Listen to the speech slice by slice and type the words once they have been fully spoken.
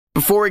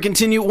Before we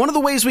continue, one of the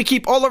ways we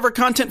keep all of our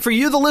content for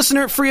you, the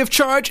listener, free of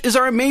charge is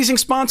our amazing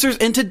sponsors,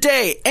 and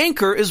today,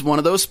 Anchor is one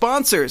of those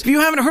sponsors. If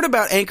you haven't heard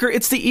about Anchor,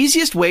 it's the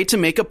easiest way to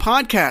make a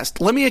podcast.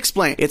 Let me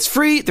explain. It's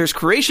free, there's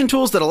creation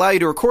tools that allow you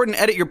to record and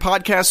edit your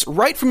podcasts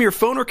right from your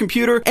phone or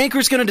computer.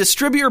 Anchor's going to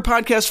distribute your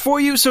podcast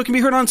for you so it can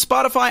be heard on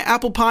Spotify,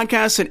 Apple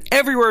Podcasts, and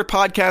everywhere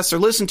podcasts are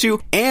listened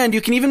to, and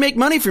you can even make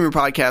money from your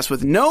podcast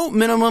with no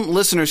minimum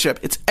listenership.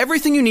 It's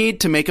everything you need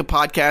to make a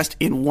podcast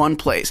in one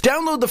place.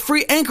 Download the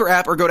free Anchor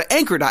app or go to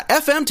anchor.fm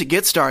to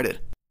get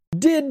started.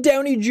 Did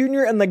Downey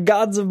Jr. and the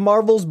gods of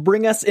Marvels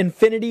bring us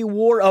Infinity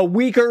War a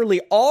week early?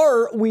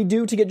 Are we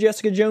due to get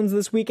Jessica Jones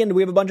this weekend?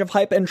 We have a bunch of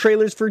hype and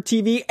trailers for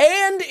TV.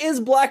 And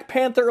is Black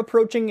Panther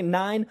approaching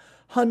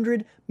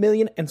 $900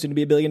 million and soon to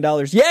be $1 billion?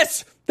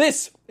 Yes!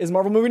 This is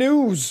Marvel Movie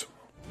News.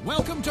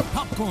 Welcome to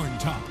Popcorn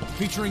Talk,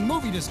 featuring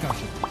movie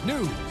discussion,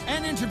 news,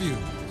 and interviews.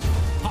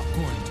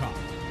 Popcorn Talk.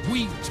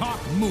 We talk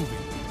movies.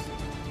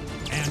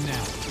 And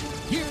now,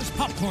 here's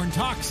Popcorn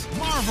Talk's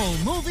Marvel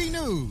Movie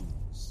News.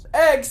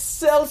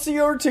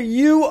 Excelsior to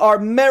you, our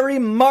merry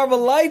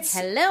Marvelites.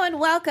 Hello and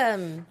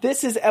welcome.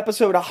 This is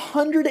episode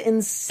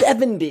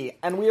 170,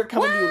 and we are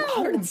coming to you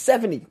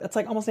 170. That's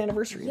like almost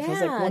anniversary. Yeah, so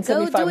it's like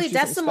go 175, do a which is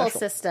something decimal special.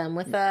 system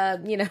with, by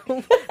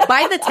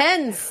the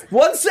tens.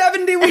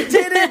 170, we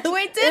did it!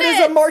 We did It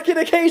is a market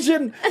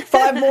occasion.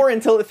 5 more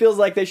until it feels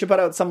like they should put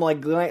out some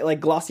like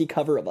glossy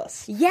cover of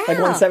us. Yeah. Like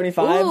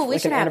 175, Ooh, we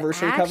like should an have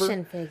anniversary action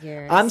cover.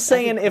 figures. I'm That'd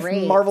saying be if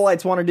great.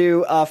 Marvelites want to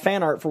do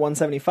fan art for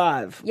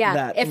 175, Yeah,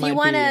 that if might you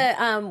want be- to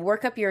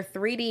work up your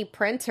 3D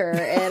printer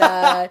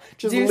and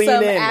Just do lean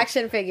some in.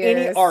 action figures.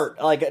 Any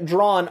art, like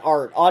drawn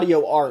art,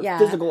 audio art, Yeah.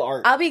 physical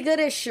art. I'll be good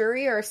as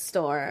Shuri or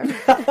Storm.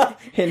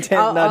 Hint, hint,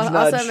 nudge,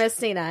 nudge. Also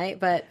Misty Knight,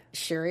 but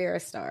Shuri or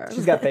Storm.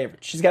 She's got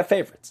favorites. She's got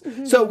favorites.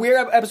 So we're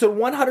at episode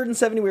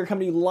 170. We're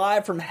coming to you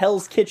live from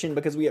Hell's Kitchen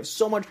because we have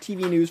so much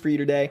TV news for you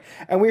today.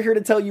 And we're here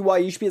to tell you why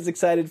you should be as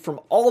excited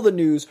from all the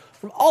news,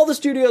 from all the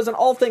studios and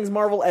all things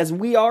Marvel as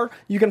we are.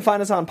 You can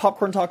find us on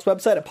Popcorn Talk's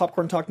website at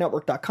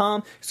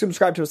popcorntalknetwork.com.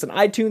 Subscribe to us on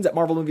iTunes at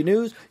Marvel Movie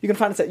News. You can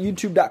find us at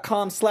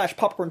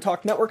youtube.com/Popcorn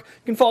Talk Network.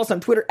 You can follow us on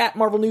Twitter at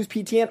Marvel News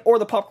PTN or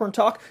the Popcorn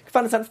Talk. You can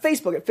find us on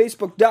Facebook at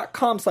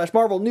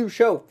facebook.com/Marvel News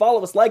Show.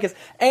 Follow us, like us,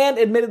 and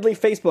admittedly,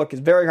 Facebook is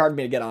very hard for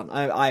me to get on.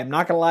 I am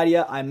not going to lie to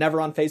you. I'm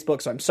never on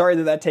Facebook, so I'm sorry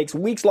that takes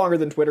weeks longer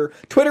than Twitter.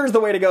 Twitter is the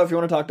way to go if you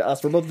want to talk to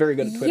us. We're both very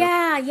good at Twitter.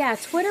 Yeah.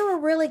 Twitter we're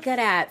really good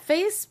at.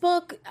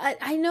 Facebook,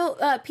 I know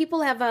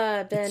people have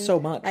been It's so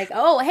much. like,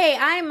 oh, hey,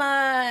 I'm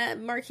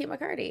Marquis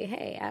McCarty.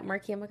 Hey, at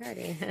Marquis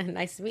McCarty.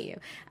 Nice to meet you.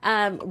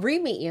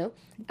 Re-meet you.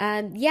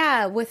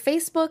 Yeah, with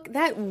Facebook,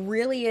 that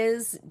really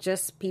is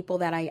just people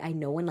that I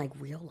know in like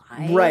real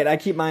life. Right, I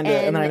keep mine,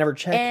 and then I never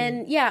check.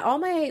 And yeah, all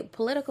my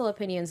political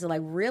opinions are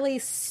like really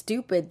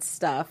stupid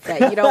stuff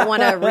that you don't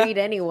want to read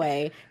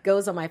anyway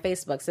goes on my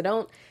Facebook. So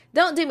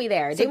don't do me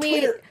there. So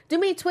do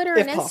me Twitter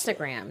if and possible.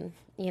 Instagram.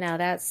 You know,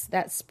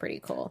 that's pretty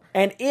cool.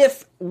 And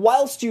if,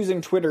 whilst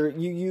using Twitter,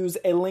 you use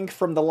a link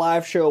from the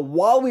live show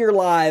while we are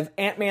live,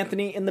 Aunt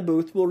Anthony in the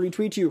booth will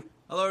retweet you.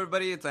 Hello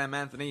everybody, it's Am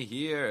Anthony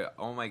here.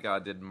 Oh my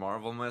god, did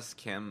Marvelmas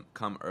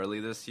come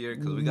early this year?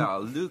 Because we got a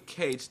Luke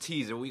Cage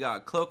teaser, we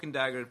got Cloak and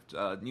Dagger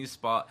new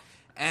spot,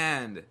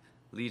 and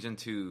Legion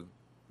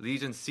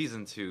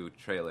Season 2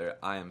 trailer.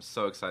 I am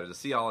so excited to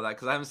see all of that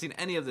because I haven't seen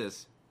any of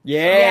this.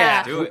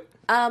 Yeah. Let's do it.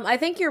 I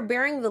think you're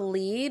bearing the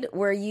lead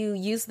where you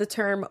use the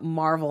term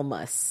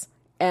Marvelmas.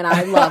 And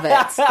I love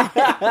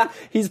it.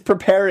 He's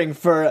preparing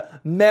for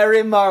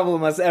Merry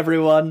Marvelmas,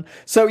 everyone.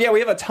 So yeah, we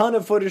have a ton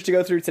of footage to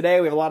go through today.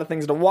 We have a lot of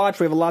things to watch.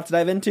 We have a lot to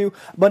dive into.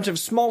 A bunch of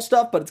small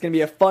stuff, but it's going to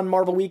be a fun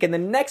Marvel week. And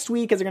then next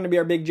week is going to be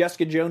our big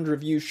Jessica Jones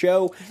review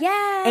show.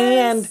 Yes.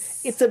 And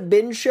it's a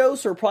binge show,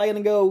 so we're probably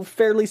going to go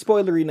fairly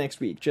spoilery next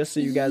week, just so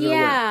you guys are aware.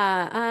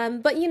 Yeah,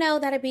 but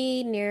that'll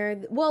be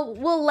near. Well,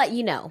 we'll let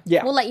you know.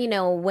 Yeah. We'll let you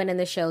know when in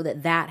the show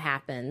that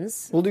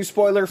happens. We'll do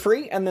spoiler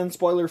free and then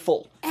spoiler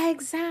full.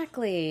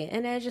 Exactly,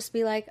 and it'll just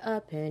be like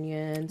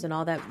opinions and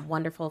all that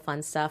wonderful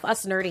fun stuff.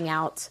 Us nerding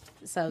out.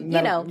 So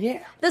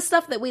yeah. the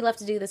stuff that we love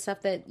to do, the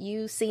stuff that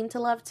you seem to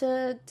love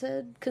to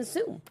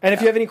consume. And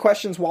if you have any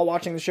questions while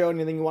watching the show,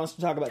 anything you want us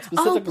to talk about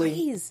specifically,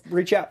 please.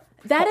 reach out.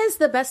 That is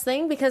the best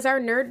thing because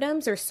our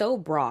nerddoms are so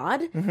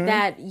broad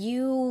that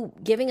you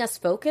giving us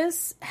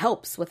focus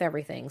helps with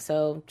everything.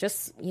 So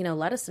just,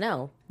 let us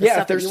know. The Yeah,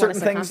 stuff if there's that you want certain us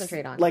to things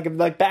concentrate on.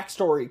 like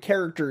backstory,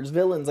 characters,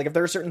 villains, like if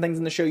there are certain things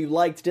in the show you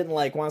liked, didn't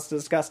like, wants to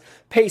discuss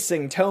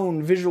pacing,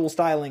 tone, visual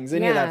stylings,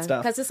 any of that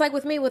stuff. Because it's like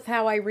with me with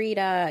how I read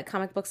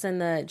comic books in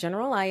the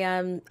general,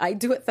 I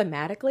do it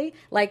thematically.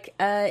 Like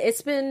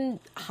it's been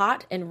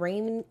hot and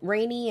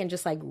rainy and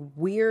just like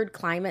weird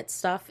climate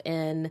stuff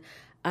in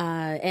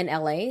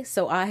LA,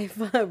 so I've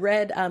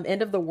read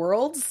End of the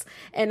Worlds,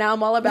 and now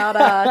I'm all about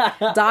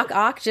Doc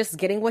Ock just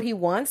getting what he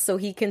wants so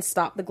he can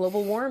stop the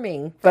global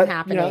warming from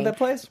happening. You know that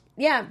plays.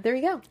 Yeah, there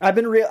you go. I've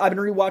been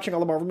rewatching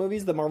all the Marvel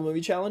movies, the Marvel Movie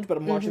Challenge, but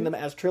I'm watching them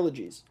as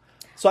trilogies.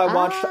 So I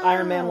watched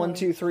Iron Man 1,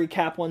 2, 3,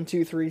 Cap 1,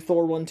 2, 3,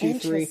 Thor 1, 2,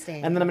 3,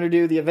 Interesting. and then I'm going to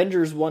do the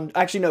Avengers 1.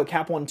 Actually, no,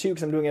 Cap 1, 2,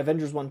 because I'm doing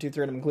Avengers 1, 2,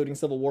 3, and I'm including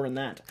Civil War in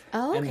that.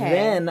 Oh, And okay.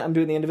 then I'm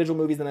doing the individual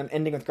movies, and I'm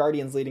ending with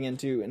Guardians leading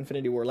into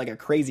Infinity War like a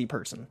crazy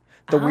person.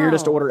 The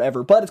weirdest order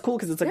ever. But it's cool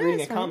because it's like reading a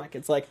that's fun. comic.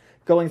 It's like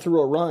going through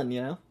a run,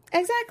 you know?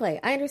 Exactly.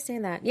 I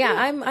understand that. Yeah,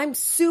 I'm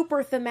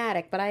super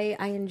thematic, but I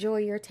enjoy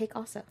your take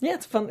also. Yeah,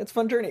 it's fun. It's a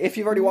fun journey. If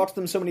you've already watched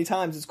them so many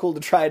times, it's cool to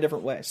try a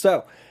different way.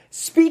 So,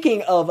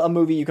 speaking of a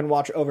movie you can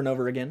watch over and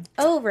over again,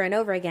 Over and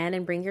over again,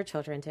 and bring your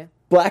children to.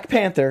 Black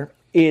Panther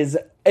is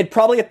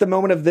probably at the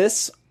moment of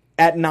this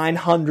at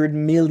 $900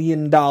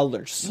 million.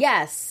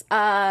 Yes.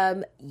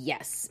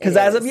 Yes. Because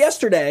as of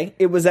yesterday,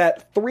 it was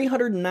at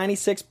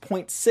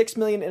 396.6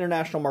 million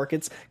international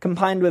markets,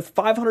 combined with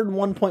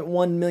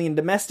 501.1 million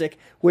domestic,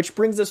 which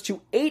brings us to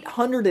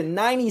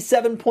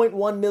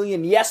 897.1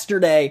 million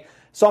yesterday.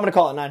 So I'm going to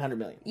call it 900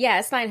 million. Yeah,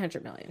 it's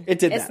 900 million. It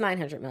did It's that.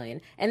 900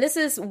 million, and this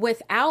is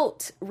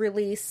without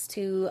release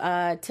to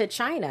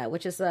China,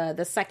 which is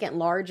the second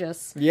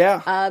largest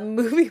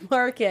movie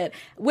market.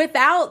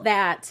 Without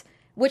that,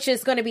 which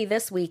is going to be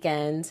this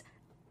weekend,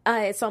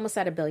 it's almost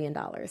at $1 billion.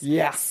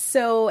 Yeah.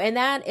 So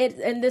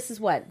and this is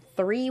what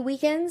 3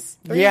 weekends?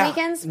 3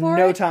 weekends for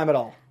no it? time at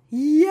all.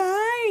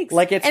 Yikes!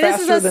 Like, it's and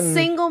this is faster a than-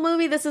 single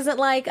movie. This isn't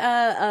like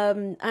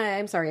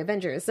I'm sorry,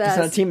 Avengers. It's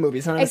not a team movie.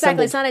 It's not an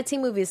Exactly, assembled- it's not a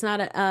team movie. It's not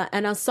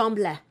an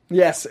ensemble.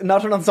 Yes,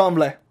 not an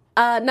ensemble.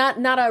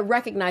 Not a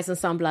recognized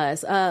ensemble.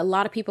 A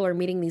lot of people are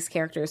meeting these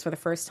characters for the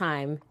first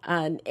time,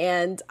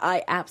 and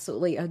I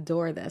absolutely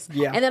adore this.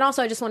 Yeah. And then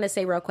also, I just want to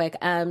say real quick,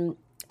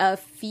 a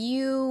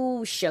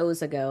few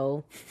shows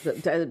ago,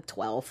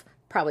 12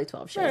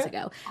 shows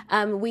ago,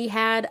 we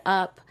had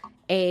up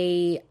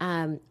a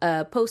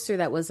poster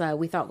that was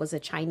we thought was a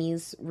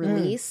Chinese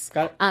release,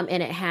 got it. and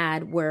it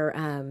had where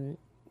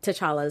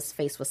T'Challa's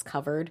face was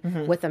covered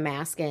with a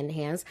mask and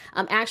hands.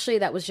 Actually,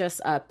 that was just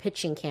a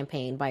pitching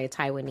campaign by a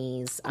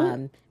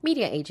Taiwanese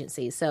media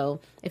agency. So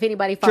if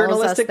anybody follows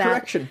Journalistic us,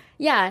 correction.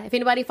 Yeah, if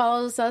anybody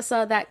follows us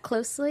that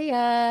closely,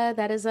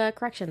 that is a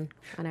correction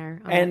on our.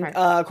 And our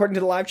part. according to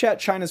the live chat,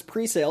 China's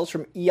pre-sales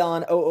from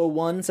Eon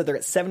 001 said they're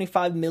at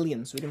 75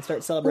 million, so we can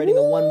start celebrating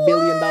the $1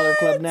 billion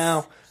club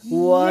now.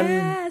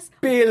 Yes. $1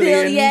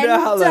 billion.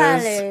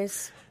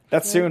 dollars.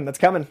 That's soon. That's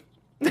coming.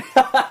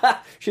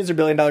 She's her $1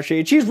 billion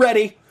shade. She's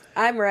ready.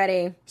 I'm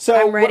ready. So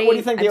I'm ready. what do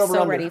you think the I'm over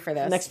so under? ready for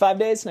this. Next 5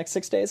 days? Next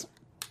 6 days?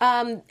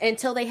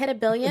 Until they hit $1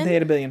 billion. They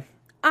hit $1 billion.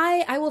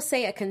 I will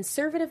say a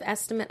conservative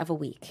estimate of a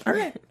week. All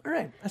right.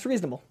 That's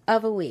reasonable.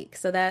 Of a week.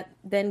 So that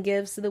then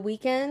gives the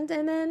weekend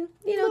and then,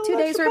 2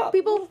 days extra where pop.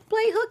 people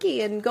play hooky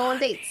and go on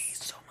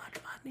dates. So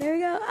much money. There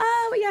you go.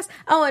 Oh, but yes.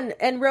 Oh,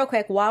 and real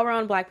quick, while we're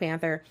on Black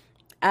Panther,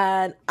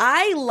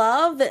 I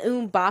love the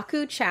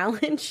M'Baku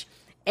challenge.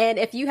 And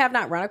if you have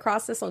not run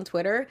across this on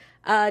Twitter,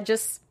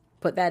 just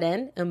put that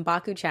in,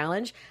 M'Baku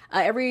challenge.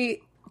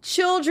 Every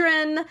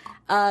children,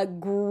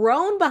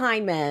 grown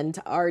behind men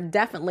are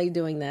definitely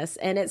doing this.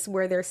 And it's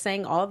where they're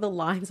saying all the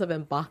lines of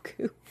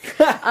M'Baku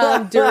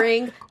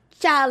during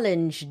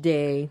challenge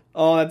day.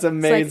 Oh, that's It's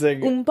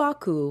amazing. like,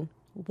 M'Baku,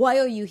 why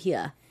are you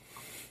here?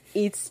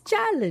 It's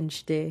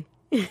challenge day.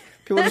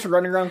 People just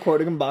running around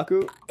quoting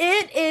M'Baku.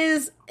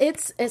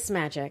 It's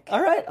magic.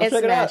 All right, I'll it's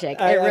check it out. magic.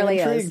 I'm It really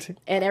intrigued. is.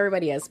 And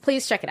everybody is.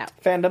 Please check it out.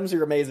 Fandoms,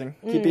 you're amazing.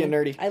 Keep being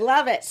nerdy. I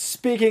love it.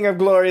 Speaking of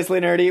gloriously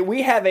nerdy,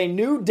 we have a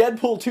new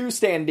Deadpool 2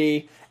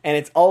 standee, and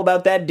it's all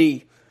about that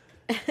D.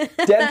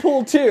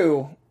 Deadpool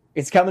 2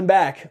 is coming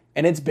back,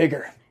 and it's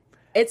bigger.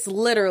 It's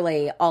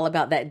literally all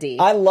about that D.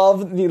 I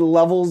love the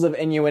levels of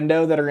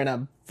innuendo that are in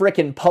a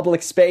frickin'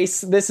 public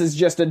space. This is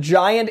just a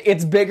giant,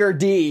 it's bigger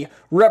D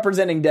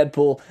representing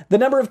Deadpool. The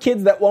number of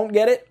kids that won't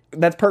get it,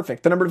 that's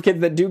perfect. The number of kids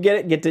that do get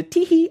it get to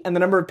tee-hee, and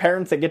the number of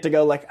parents that get to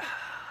go like,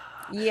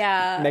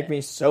 yeah. make me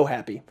so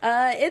happy.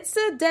 It's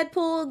a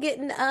Deadpool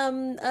getting,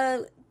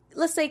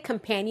 let's say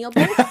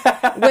companionable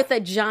with a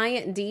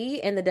giant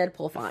D in the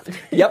Deadpool font.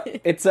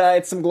 Yep,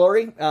 it's some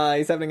glory.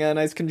 He's having a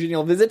nice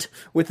congenial visit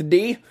with the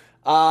D.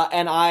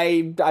 And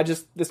I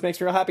just, this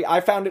makes me real happy. I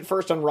found it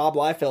first on Rob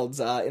Liefeld's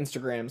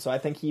Instagram, so I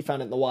think he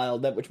found it in the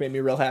wild, which made me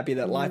real happy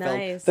that Liefeld,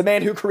 Nice. the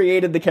man who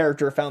created the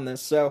character, found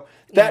this. So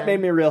that made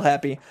me real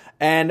happy.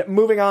 And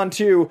moving on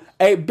to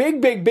a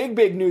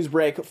big news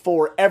break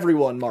for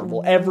everyone,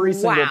 Marvel. Every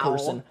single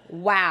person.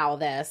 Wow,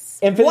 this.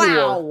 Infinity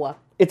wow. War.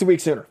 It's a week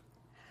sooner.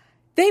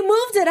 They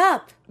moved it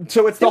up.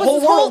 So it's the There was whole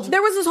this world.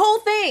 there was this whole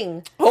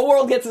thing. Whole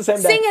world gets the same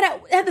day. Sing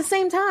it at the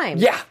same time.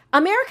 Yeah.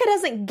 America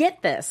doesn't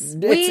get this.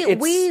 It's-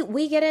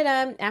 We get it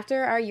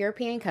after our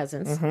European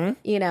cousins.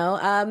 You know,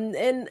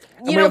 and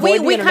we you know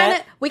avoid the we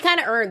internet. kind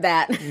of earned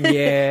that.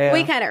 Yeah.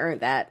 we kind of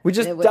earned that. We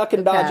just with duck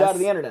and the dodge pass. out of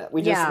the internet.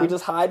 We Yeah.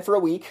 just hide for a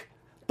week.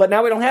 But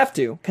now we don't have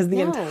to, because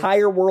the No.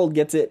 entire world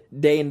gets it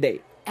day and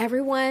date.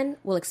 Everyone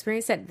will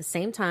experience it at the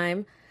same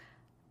time,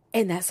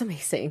 and that's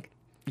amazing.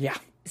 Yeah.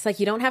 It's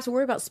like you don't have to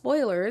worry about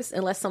spoilers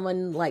unless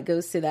someone like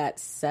goes to that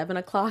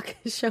 7:00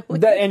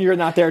 showing. And you're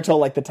not there till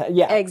like the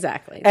yeah,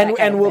 exactly.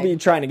 And we'll be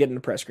trying to get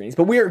into press screenings,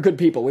 but we are good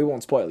people. We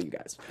won't spoil you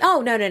guys.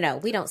 Oh no,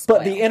 we don't spoil.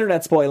 But the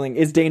internet spoiling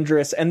is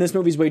dangerous, and this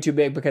movie's way too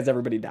big because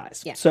everybody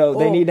dies. Yeah. So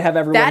they need to have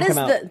everyone come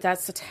out.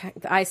 That's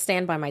I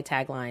stand by my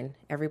tagline.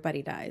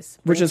 Everybody dies,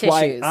 which is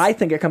why I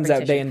think it comes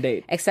out day and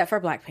date, except for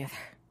Black Panther.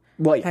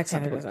 Well, yeah, Black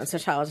Panther is a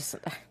child.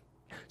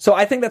 So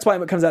I think that's why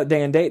it comes out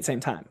day and date at the same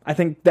time. I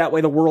think that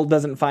way the world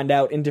doesn't find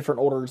out in different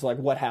orders, like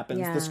what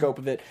happens, the scope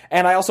of it.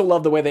 And I also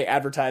love the way they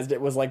advertised it.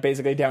 Was like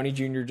basically Downey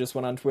Jr. just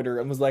went on Twitter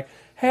and was like,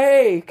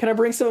 "Hey, can I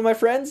bring some of my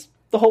friends?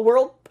 The whole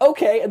world?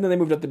 Okay." And then they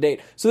moved up the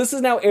date. So this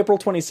is now April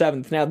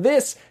 27th. Now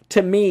this,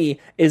 to me,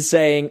 is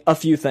saying a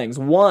few things.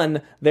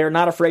 One, they're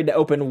not afraid to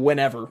open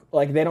whenever.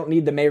 Like, they don't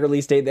need the May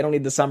release date. They don't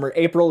need the summer.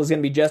 April is going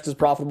to be just as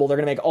profitable. They're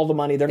going to make all the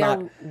money. They're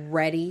not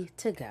ready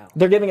to go.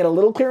 They're giving it a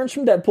little clearance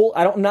from Deadpool.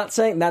 I'm not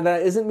saying that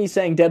isn't me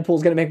saying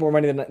Deadpool's going to make more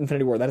money than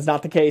Infinity War. That is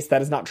not the case.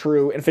 That is not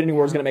true. Infinity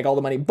War is going to make all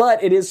the money.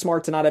 But it is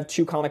smart to not have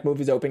two comic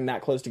movies opening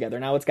that close together.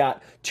 Now it's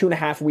got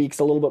 2.5 weeks,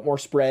 a little bit more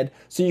spread.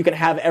 So you can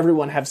have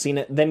everyone have seen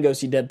it, then go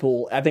see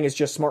Deadpool. I think it's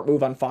just a smart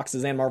move on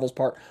Fox's and Marvel's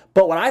part.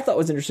 But what I thought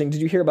was interesting,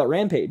 did you hear about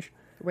Rampage?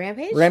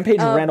 Rampage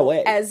ran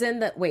away. As in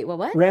the wait,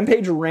 what?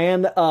 Rampage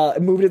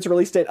moved its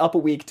release date up a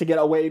week to give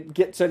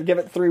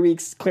it 3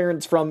 weeks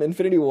clearance from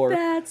Infinity War.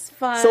 That's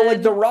fun. So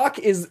like The Rock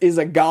is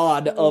a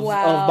god of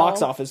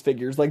box office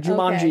figures, like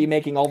Jumanji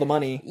making all the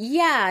money.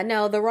 Yeah,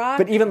 no, The Rock.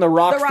 But even The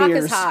Rock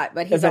is hot,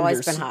 but he's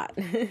always been hot.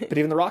 But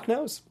even The Rock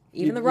knows.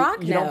 The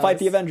Rock knows. You don't fight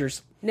the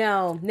Avengers.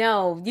 No,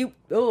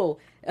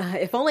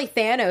 if only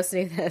Thanos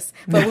knew this,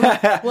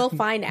 but we'll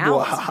find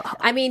out. Wow.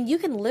 I mean, you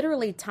can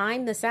literally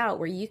time this out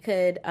where you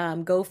could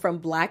go from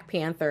Black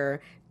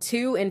Panther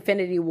to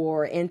Infinity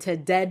War into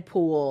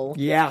Deadpool.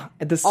 Yeah,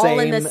 at the all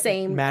in the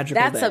same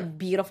magical That's day. a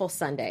beautiful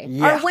Sunday.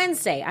 Yeah. Or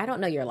Wednesday. I don't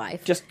know your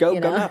life. Just go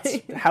nuts.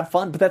 Have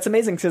fun. But that's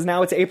amazing because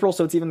now it's April,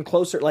 so it's even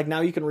closer. Like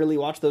now you can really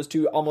watch those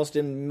two almost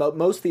in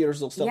most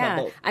theaters will still have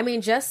both. I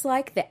mean, just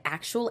like the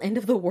actual end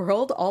of the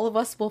world, all of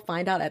us will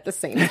find out at the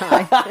same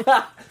time.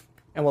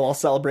 And we'll all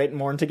celebrate and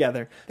mourn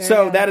together.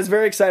 So that is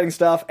very exciting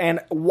stuff. And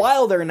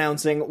while they're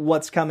announcing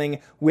what's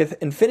coming with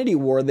Infinity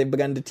War, they've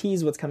begun to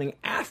tease what's coming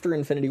after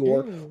Infinity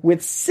War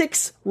with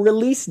 6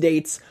 release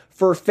dates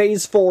for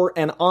Phase 4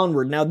 and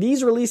onward. Now,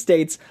 these release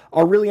dates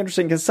are really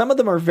interesting because some of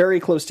them are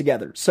very close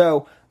together.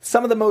 So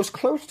some of the most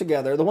close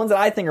together, the ones that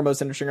I think are most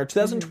interesting, are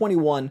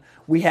 2021.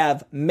 We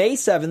have May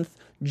 7th,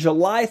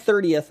 July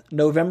 30th,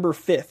 November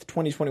 5th,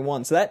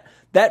 2021. So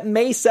that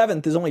May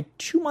 7th is only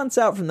 2 months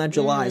out from that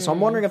July. So I'm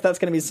wondering if that's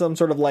going to be some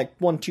sort of like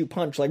 1-2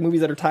 punch, like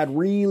movies that are tied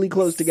really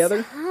close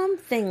together.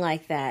 Something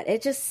like that.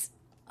 It just,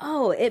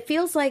 it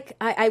feels like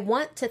I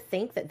want to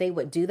think that they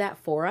would do that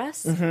for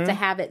us to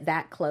have it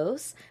that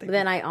close. But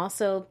then I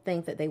also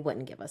think that they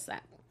wouldn't give us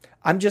that.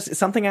 I'm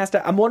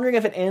wondering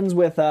if it ends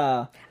with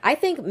I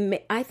think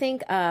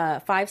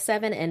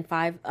 5/7 and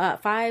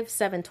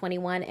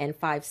 5/7/21 and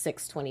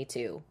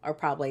 5/6/22 are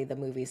probably the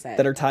movies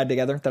that are tied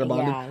together, that are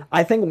bonded. Yeah.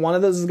 I think one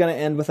of those is going to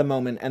end with a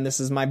moment, and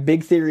this is my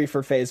big theory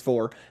for Phase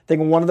 4. I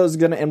think one of those is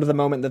going to end with a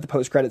moment that the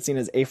post-credit scene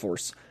is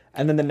A-Force.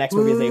 And then the next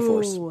movie is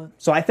A-Force.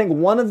 So I think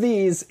one of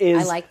these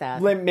is I like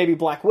that. Maybe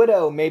Black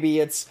Widow,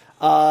 maybe it's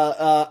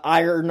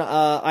Ironheart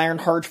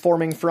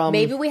forming from.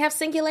 Maybe we have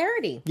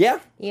Singularity. Yeah,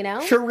 you know,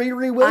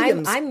 Shariri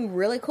Williams. I'm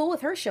really cool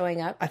with her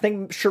showing up. I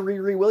think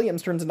Shariri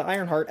Williams turns into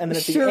Ironheart, and then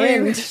at the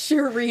end,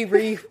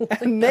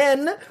 Shariri, and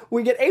then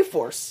we get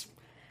A-Force.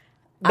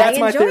 That's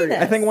my theory.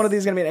 This. I think one of these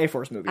is going to be an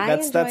A-Force movie. I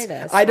enjoy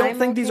this. I don't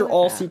think these are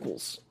all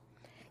sequels.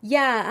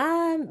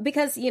 Yeah,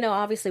 because,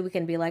 obviously we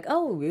can be like,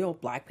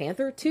 Black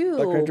Panther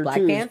 2,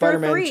 Black Panther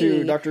Spider-Man 3,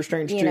 2, Doctor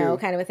Strange 2.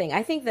 Kind of a thing.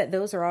 I think that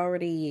those are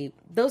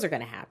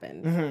going to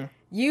happen.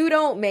 You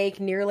don't make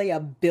nearly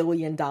 $1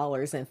 billion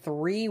in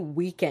 3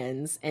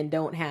 weekends and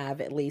don't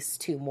have at least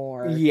 2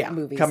 more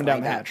movies coming down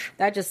like the hatch.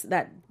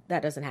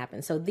 That doesn't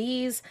happen. So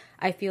these,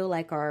 I feel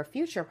like, are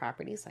future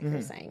properties, like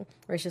you're saying,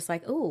 where it's just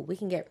like, we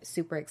can get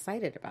super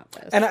excited about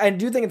this. And I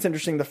do think it's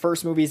interesting, the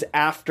first movies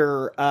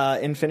after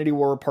Infinity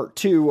War Part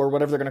 2, or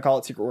whatever they're going to call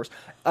it, Secret Wars,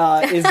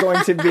 is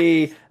going to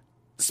be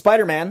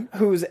Spider-Man,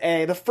 who's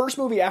the first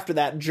movie after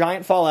that,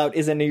 Giant Fallout,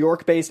 is a New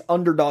York-based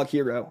underdog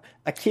hero,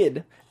 a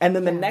kid. And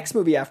then the next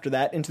movie after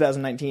that, in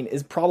 2019,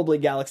 is probably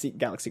Galaxy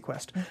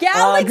Quest.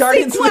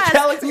 Guardians of the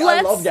Galaxy. I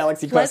love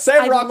Galaxy Quest.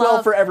 Sam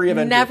Rockwell for every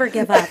Avenger. Never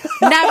give up.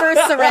 Never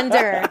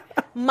surrender.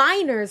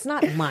 Minors,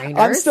 not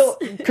minors.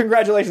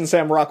 Congratulations,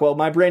 Sam Rockwell.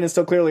 My brain is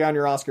still clearly on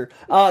your Oscar.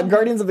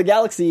 Guardians of the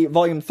Galaxy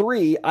Volume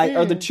 3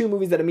 are the 2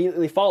 movies that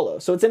immediately follow.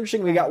 So it's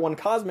interesting, we got one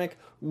cosmic,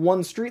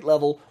 one street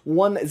level,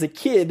 one as a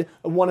kid,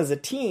 one as a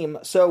team.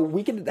 So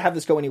we could have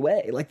this go any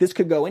way. Like, this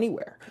could go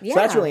anywhere. Yeah. So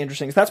that's really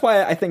interesting. So that's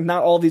why I think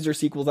not all of these are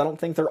sequels. I don't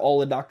think they're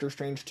all a Doctor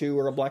Strange 2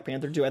 or a Black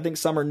Panther 2. I think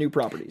some are new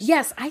properties.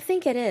 Yes, I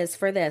think it is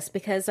for this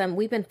because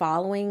we've been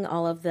following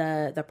all of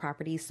the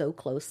properties so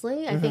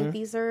closely. I think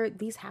these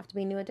have to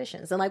be new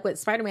additions. And like with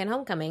Spider-Man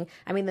Homecoming,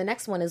 I mean, the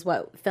next one is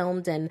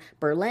filmed in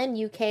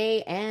Berlin,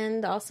 UK,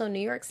 and also New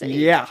York City.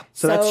 Yeah,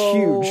 so that's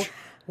huge.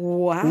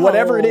 Wow.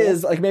 Whatever it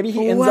is, like maybe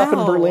he ends up in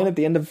Wow. Berlin at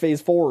the end of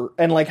Phase 4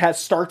 and like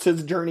starts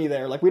his journey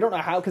there. Like we don't know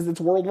how because it's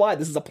worldwide.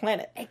 This is a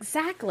planet.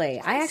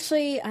 Exactly.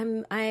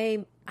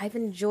 I've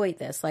enjoyed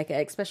this, like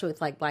especially with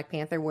like Black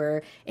Panther,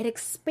 where it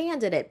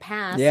expanded it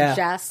past Yeah.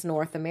 just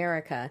North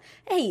America.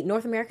 Hey,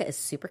 North America is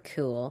super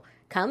cool.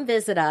 Come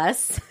visit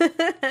us.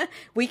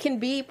 We can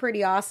be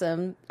pretty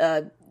awesome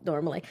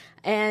normally,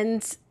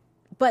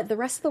 but the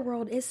rest of the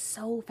world is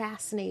so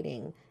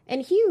fascinating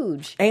and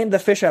huge. And the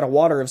fish out of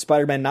water of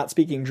Spider-Man not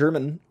speaking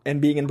German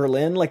and being in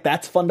Berlin, like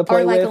that's fun to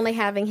play Or like with. only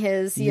having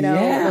his,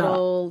 Yeah.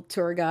 little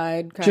tour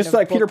guide kind Just of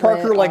like Peter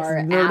booklet Parker, like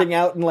or nerding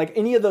app. out, and like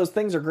any of those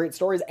things are great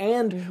stories.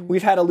 And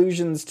we've had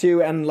allusions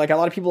to, and like a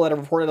lot of people that have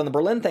reported on the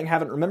Berlin thing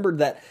haven't remembered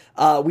that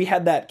we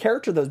had that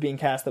character that was being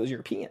cast that was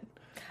European.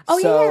 Oh,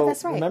 So, yeah,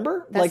 that's right.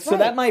 Remember? That's like, so right.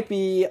 that might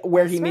be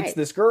where he That's meets right.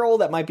 this girl.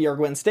 That might be our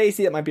Gwen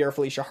Stacy. That might be our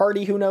Felicia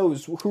Hardy. Who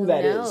knows who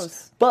that is?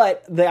 knows?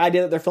 But the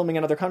idea that they're filming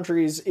in other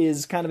countries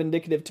is kind of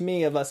indicative to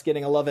me of us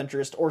getting a love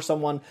interest or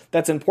someone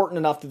that's important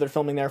enough that they're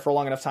filming there for a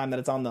long enough time that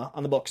it's on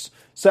the books.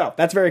 So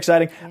that's very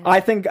exciting. I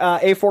think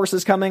A-Force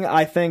is coming.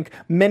 I think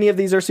many of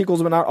these are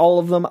sequels, but not all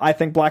of them. I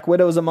think Black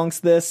Widow is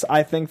amongst this.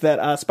 I think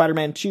that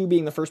Spider-Man 2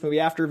 being the first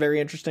movie after, very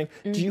interesting.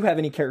 Do you have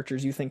any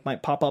characters you think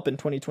might pop up in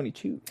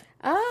 2022?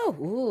 Oh,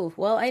 ooh.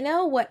 Well, I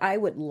know what I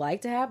would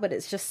like to have, but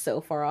it's just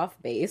so far off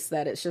base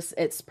that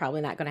it's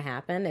probably not going to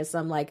happen. It's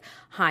some like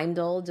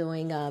Heimdall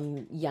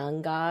doing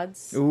Young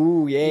Gods.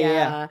 Ooh,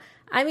 yeah.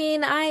 I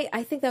mean,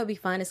 I think that would be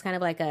fun. It's kind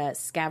of like a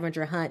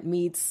scavenger hunt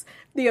meets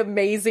The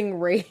Amazing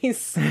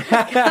Race.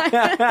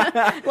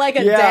 Like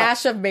a Yeah.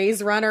 dash of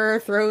Maze Runner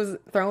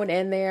thrown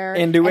in there.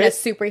 Into and it. a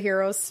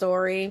superhero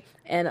story.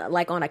 And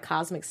like on a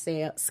cosmic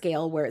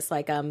scale where it's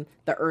like the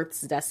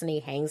Earth's destiny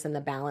hangs in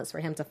the balance for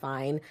him to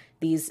find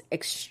these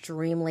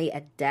extremely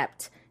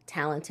adept,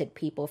 talented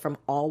people from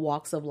all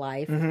walks of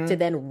life to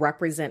then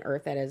represent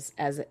Earth at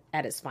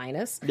its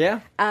finest.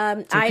 Yeah. I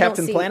Some don't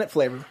Captain see, Planet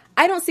flavor.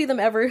 I don't see them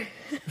ever.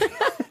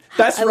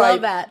 That's I right.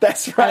 love that.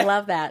 That's right. I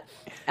love that.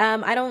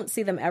 I don't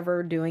see them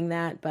ever doing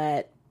that,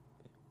 but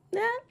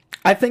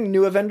I think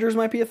New Avengers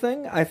might be a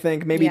thing. I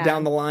think maybe Yeah.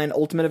 down the line,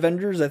 Ultimate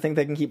Avengers. I think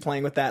they can keep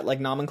playing with that like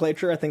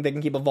nomenclature. I think they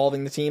can keep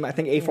evolving the team. I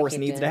think A-Force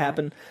keep needs doing to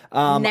that.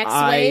 happen. next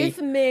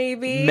wave,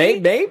 maybe.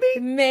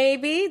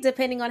 Maybe,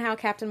 depending on how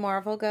Captain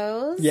Marvel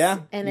goes. Yeah,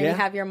 And then yeah. you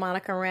have your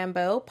Monica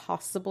Rambeau,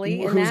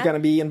 possibly. Who's going to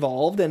be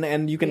involved,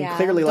 and you can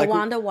clearly like.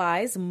 DeWanda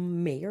Wise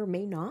may or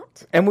may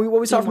not. And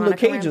what we saw from Luke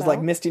Monica Cage is Rambeau.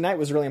 like Misty Knight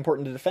was really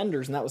important to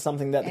Defenders, and that was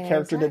something that the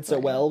character did so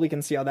Exactly. well. We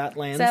can see how that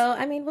lands. So,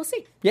 I mean, we'll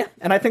see. Yeah,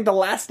 and I think the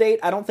last date,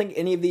 I don't think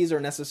any of these are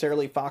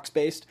necessarily Fox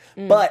based,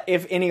 Mm. but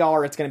if any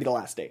are, it's going to be the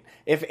last date.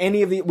 If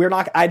any of the,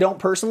 I don't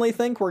personally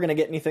think we're going to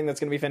get anything that's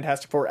going to be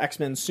Fantastic Four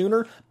X-Men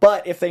sooner,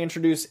 but if they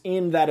introduce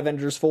in that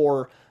Avengers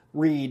 4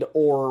 Reed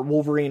or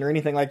Wolverine or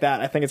anything like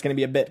that, I think it's going to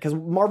be a bit, because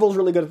Marvel's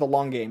really good at the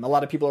long game. A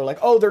lot of people are like,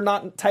 oh, they're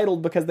not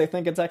titled because they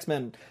think it's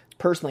X-Men.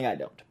 Personally, I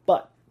don't,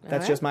 but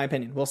that's right. just my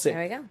opinion. We'll see.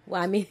 There we go.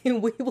 Well, I mean,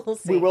 we will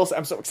see. We will see.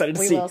 I'm so excited to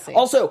We see. will see.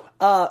 Also,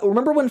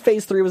 remember when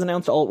Phase 3 was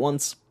announced all at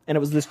once, and it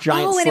was this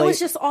giant Oh, and slate? it was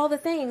just all the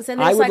things.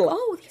 And I it's would like, li-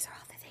 oh, these are all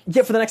the things.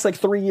 Yeah, for the next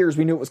 3 years,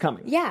 we knew it was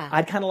coming. Yeah.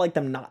 I'd kind of like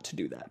them not to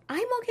do that. I'm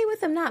okay with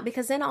them not,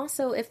 because then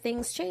also if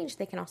things change,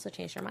 they can also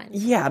change their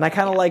minds. Yeah, and I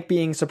kind of like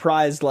being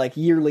surprised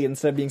yearly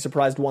instead of being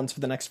surprised once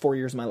for the next 4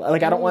 years of my life.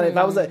 Like I don't want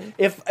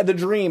if the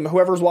dream,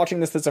 whoever's watching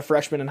this that's a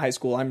freshman in high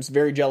school, I'm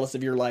very jealous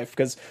of your life,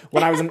 because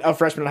when I was a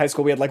freshman in high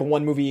school, we had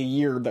one movie a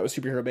year that was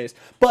superhero based.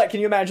 But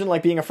can you imagine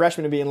being a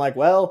freshman and being like,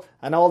 well,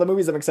 I know all the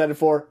movies I'm excited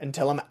for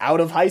until I'm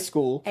out of high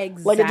school.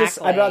 Exactly.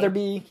 I'd rather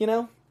be,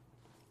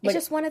 It's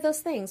just one of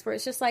those things where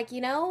it's just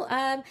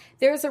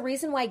there's a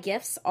reason why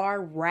gifts are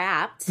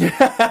wrapped in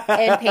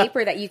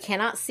paper that you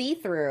cannot see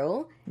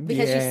through,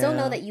 because you still Yeah.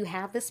 know that you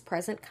have this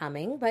present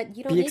coming, but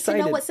you don't Be need excited.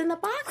 to know what's in the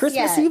box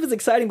Christmas yet. Eve is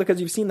exciting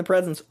because you've seen the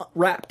presents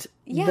wrapped.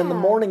 Yeah, Then the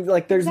morning,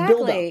 there's build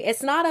up. exactly.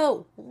 It's not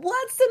a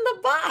what's in the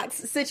box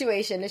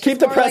situation. It's Keep just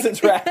the more like-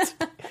 presents wrapped.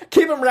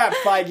 Keep them wrapped,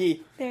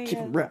 Feige. There you Keep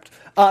go. them wrapped.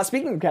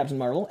 Speaking of Captain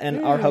Marvel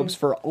and our hopes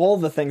for all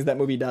the things that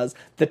movie does,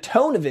 the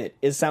tone of it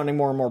is sounding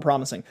more and more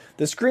promising.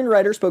 The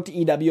screenwriter spoke to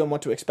EW on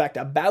what to expect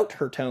about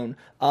her tone,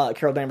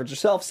 Carol Danvers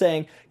herself,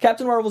 saying,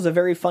 Captain Marvel is a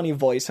very funny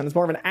voice, and it's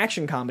more of an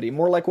action comedy,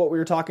 more like what we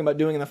were talking about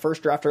doing in the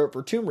first draft I wrote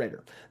for Tomb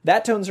Raider.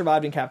 That tone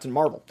survived in Captain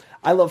Marvel.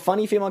 I love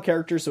funny female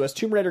characters, so as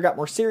Tomb Raider got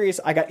more serious,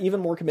 I got even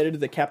more committed to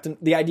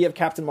the idea of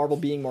Captain Marvel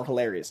being more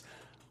hilarious.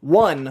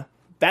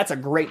 That's a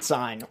great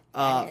sign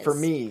for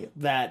me.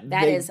 That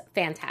is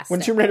fantastic.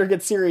 When Tomb Raider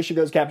gets serious, she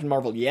goes, Captain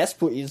Marvel, yes,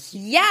 please.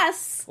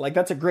 Yes.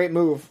 That's a great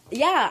move.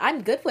 Yeah,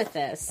 I'm good with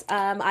this.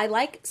 I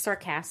like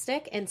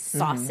sarcastic and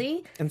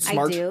saucy. And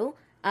smart. I do.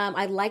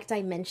 I like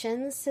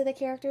dimensions to the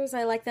characters.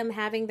 I like them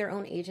having their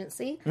own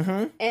agency.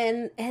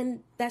 And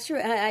that's true.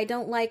 I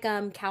don't like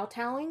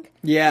kowtowing.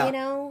 Yeah.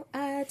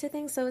 To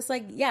things. So it's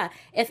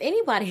if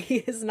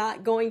anybody is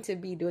not going to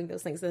be doing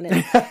those things, then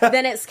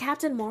it's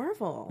Captain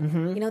Marvel.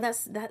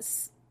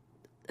 That's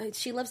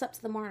she lives up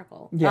to the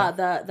Marvel. Yeah.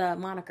 The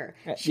moniker.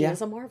 She yeah.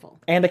 is a Marvel.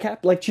 And a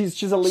cap. Like,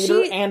 she's a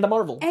leader and a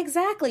Marvel.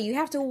 Exactly. You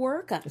have to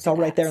work up. It's all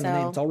right there in the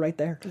name. It's all right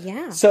there.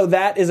 Yeah. So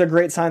that is a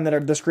great sign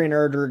that the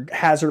screenwriter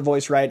has her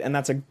voice right, and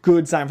that's a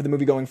good sign for the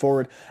movie going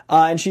forward.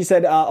 And she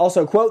said,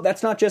 also, quote,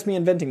 "That's not just me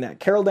inventing that.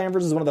 Carol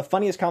Danvers is one of the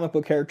funniest comic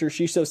book characters.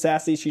 She's so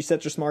sassy. She's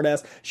such a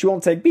smartass. She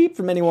won't take beep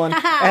from anyone.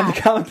 And the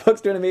comic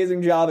books do an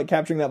amazing job at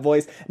capturing that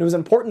voice. And it was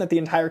important that the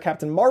entire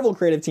Captain Marvel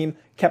creative team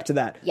kept to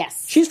that."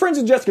 Yes. She's friends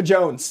with Jessica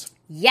Jones.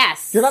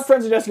 Yes. You're not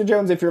friends with Jessica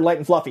Jones if you're light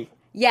and fluffy.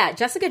 Yeah,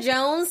 Jessica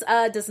Jones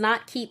does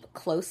not keep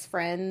close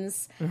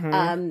friends.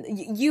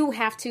 You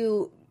have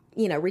to,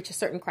 reach a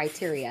certain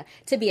criteria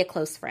to be a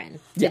close friend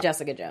to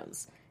Jessica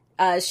Jones.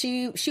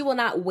 She will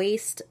not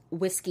waste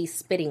whiskey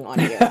spitting on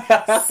you.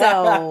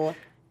 So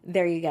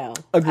there you go.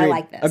 Agreed. I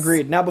like this.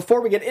 Agreed. Now,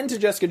 before we get into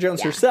Jessica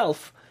Jones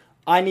herself,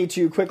 I need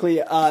to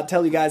quickly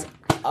tell you guys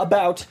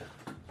about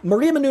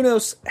Maria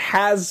Menounos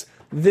has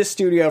this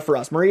studio for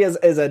us. Maria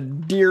is a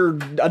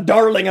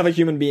darling of a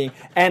human being,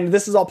 and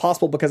this is all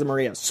possible because of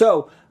Maria.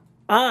 So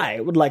I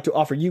would like to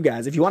offer you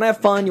guys, if you want to have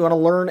fun, you want to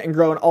learn and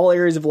grow in all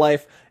areas of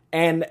life,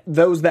 and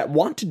those that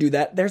want to do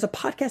that, there's a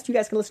podcast you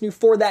guys can listen to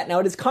for that. Now,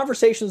 it is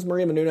Conversations with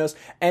Maria Menounos,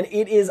 and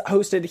it is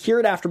hosted here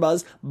at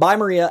AfterBuzz by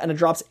Maria, and it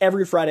drops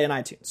every Friday on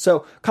iTunes.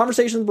 So,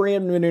 Conversations with Maria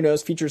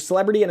Menounos features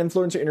celebrity and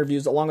influencer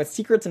interviews, along with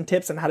secrets and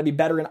tips on how to be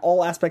better in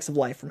all aspects of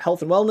life, from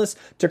health and wellness,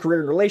 to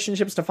career and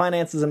relationships, to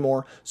finances and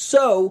more.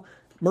 So,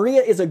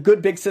 Maria is a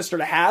good big sister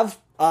to have.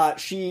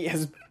 She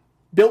has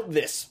built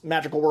this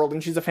magical world,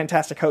 and she's a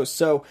fantastic host.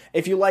 So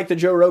if you like the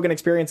Joe Rogan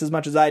experience as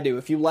much as I do,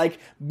 if you like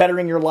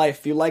bettering your life,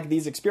 if you like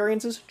these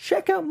experiences,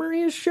 check out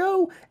Maria's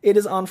show. It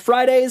is on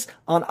Fridays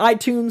on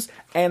iTunes,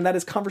 and that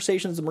is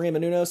Conversations with Maria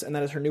Menounos, and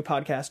that is her new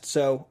podcast.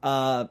 So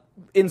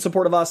in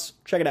support of us,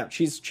 check it out.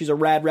 She's a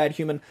rad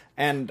human,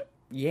 and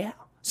yeah.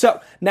 So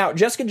now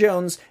Jessica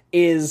Jones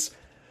is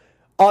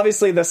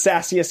obviously the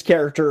sassiest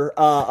character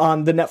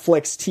on the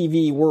Netflix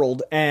TV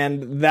world,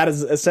 and that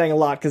is saying a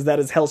lot because that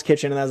is Hell's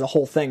Kitchen and that is a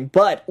whole thing.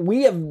 But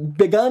we have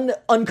begun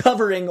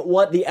uncovering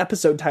what the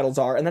episode titles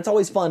are, and that's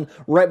always fun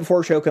right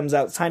before a show comes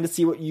out. It's time to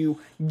see what you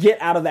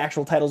get out of the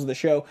actual titles of the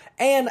show.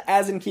 And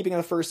as in keeping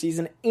with the first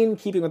season, in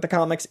keeping with the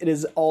comics, it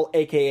is all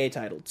AKA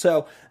titled.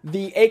 So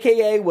the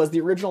AKA was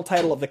the original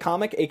title of the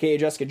comic, AKA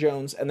Jessica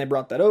Jones, and they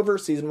brought that over,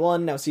 season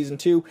 1, now season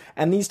 2,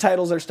 and these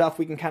titles are stuff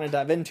we can kind of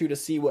dive into to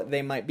see what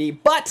they might be.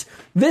 But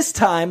this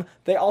time,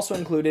 they also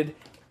included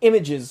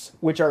images,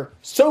 which are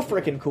so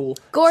freaking cool.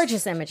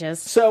 Gorgeous images.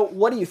 So,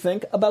 what do you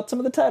think about some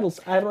of the titles?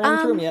 I haven't ran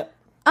through them yet.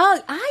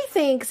 I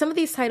think some of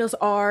these titles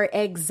are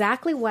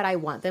exactly what I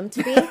want them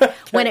to be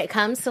when it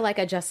comes to like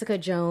a Jessica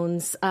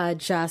Jones,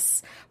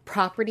 just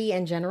property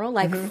in general,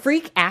 like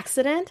Freak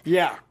Accident.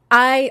 Yeah.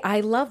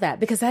 I love that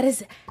because that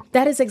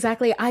is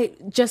exactly,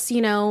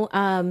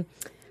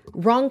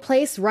 wrong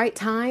place, right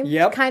time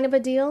kind of a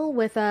deal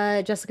with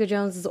Jessica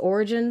Jones's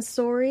origin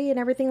story and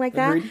everything like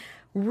that. Agreed.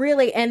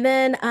 Really. And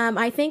then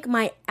I think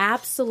my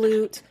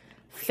absolute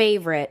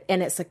favorite,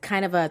 and it's a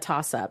kind of a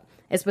toss-up,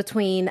 is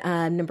between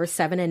number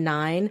 7 and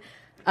 9.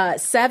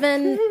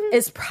 7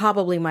 is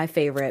probably my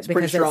favorite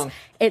because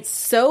it's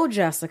so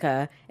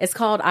Jessica. It's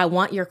called I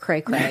Want Your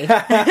Cray Cray.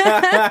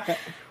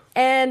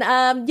 And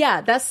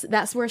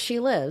that's where she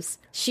lives.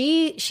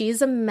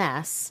 She's a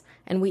mess.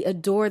 And we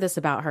adore this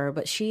about her,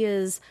 but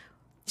she's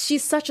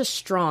such a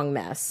strong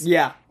mess.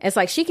 Yeah. It's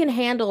like she can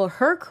handle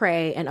her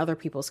cray and other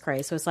people's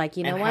cray. So it's like,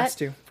 you know what? Has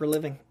to, for a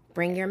living.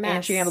 Bring your mess.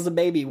 And she handles a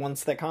baby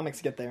once the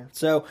comics get there.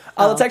 So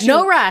let's actually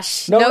no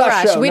rush. No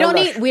rush.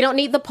 We don't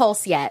need the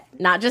pulse yet.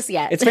 Not just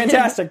yet. It's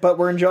fantastic, but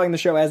we're enjoying the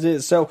show as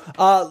is. So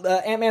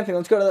Anthony,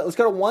 let's go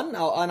to 1, and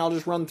I'll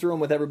just run through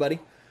them with everybody.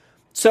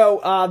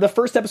 So, the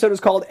first episode is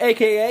called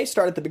AKA,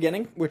 start at the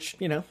beginning, which,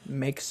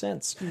 makes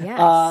sense.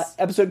 Yes.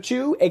 Episode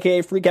 2,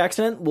 AKA Freak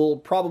Accident, we'll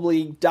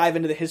probably dive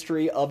into the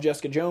history of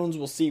Jessica Jones.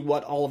 We'll see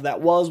what all of that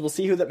was. We'll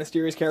see who that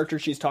mysterious character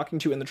she's talking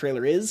to in the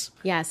trailer is.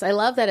 Yes, I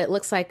love that it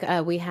looks like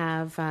we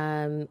have...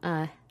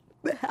 I'm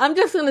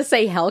just going to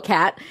say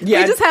Hellcat.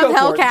 Yeah, we just have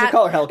Hellcat.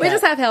 Call her Hellcat. We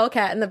just have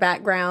Hellcat in the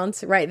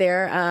background right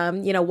there,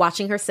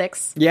 watching her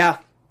 6. Yeah.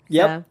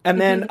 Yep. And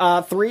then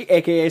 3,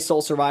 a.k.a.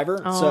 Soul Survivor.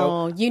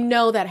 Oh,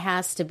 that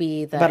has to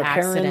be the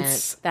accident.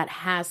 Parents. That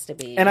has to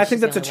be. And I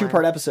think that's a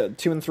 2-part episode.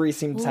 2 and 3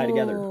 seem to tie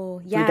together.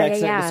 Yeah, Freak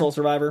Accident and Soul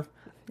Survivor.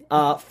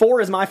 4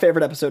 is my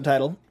favorite episode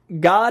title.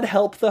 God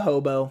Help the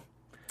Hobo.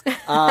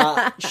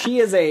 She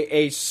is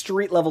a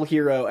street level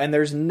hero, and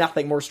there's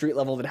nothing more street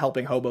level than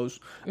helping hobos.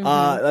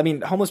 I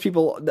mean, homeless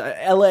people,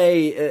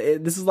 LA,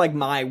 this is like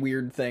my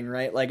weird thing,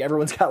 right? Like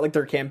everyone's got like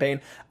their campaign.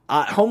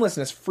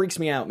 Homelessness freaks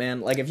me out,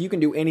 man. Like if you can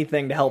do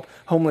anything to help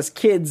homeless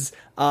kids,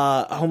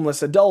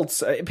 homeless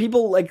adults,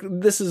 people, like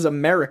this is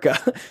America.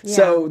 Yeah.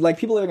 So like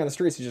people living on the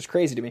streets is just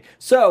crazy to me.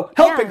 So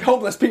helping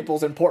homeless people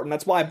is important.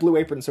 That's why Blue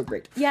Apron is so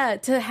great. Yeah,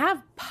 to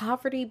have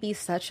poverty be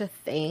such a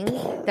thing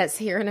that's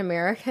here in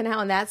America now,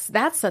 and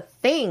that's a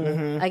thing.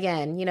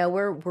 Again,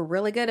 we're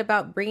really good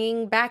about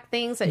bringing back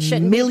things that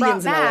shouldn't be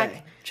brought back. LA.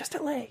 Just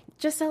LA.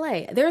 Just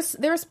LA.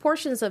 There's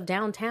portions of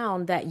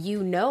downtown that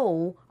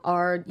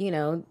are,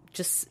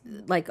 just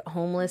like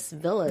homeless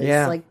villas.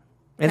 Yeah. Like,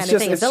 It's kind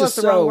of thing. it's Villa's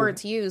just the wrong so- word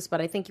to use, but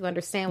I think you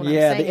understand what I'm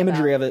Yeah, saying. the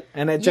imagery about. of it,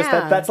 and it just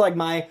Yeah. that's like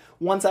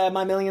once I have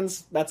my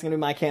millions, that's gonna be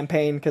my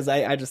campaign because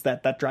I just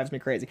that drives me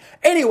crazy.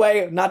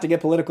 Anyway, not to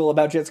get political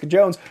about Jessica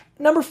Jones,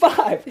 number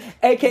 5,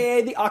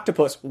 aka the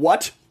octopus.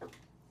 What?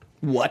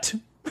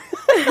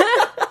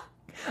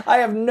 I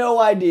have no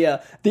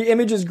idea. The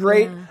image is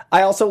great.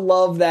 I also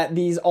love that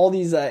all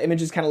these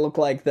images kind of look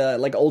like the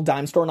old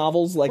dime store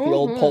novels, like the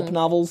old pulp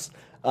novels.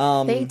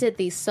 They did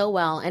these so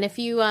well, and if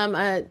you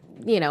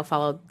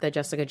follow the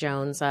Jessica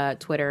Jones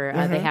Twitter,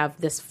 they have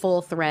this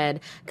full thread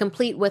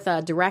complete with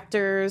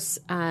directors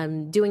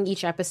doing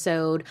each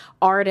episode,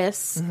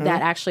 artists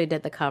that actually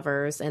did the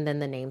covers, and then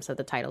the names of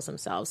the titles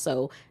themselves.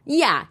 So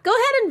yeah, go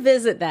ahead and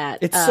visit that.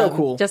 It's so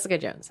cool. Jessica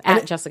Jones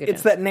Jessica Jones.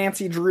 It's that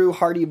Nancy Drew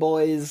Hardy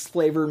Boys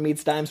flavor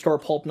meets dime store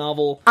pulp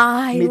novel.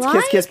 I meets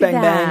like Kiss Kiss Bang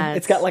Bang. that.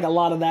 It's got like a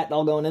lot of that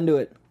all going into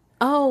it.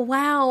 Oh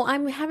wow,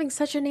 I'm having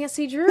such a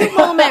Nancy Drew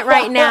moment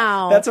right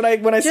now. That's when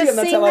I see Just him.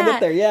 That's seeing how I get that.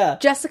 there. Yeah.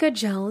 Jessica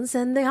Jones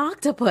and the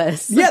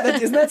octopus. Yeah,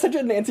 isn't that such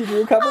a Nancy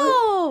Drew cover?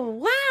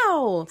 Oh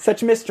wow.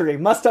 Such mystery.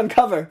 Must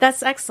uncover.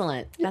 That's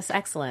excellent.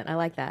 I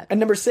like that. And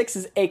number 6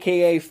 is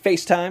AKA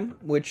FaceTime,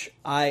 which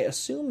I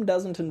assume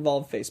doesn't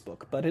involve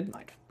Facebook, but it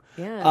might.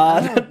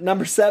 Yeah.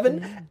 Number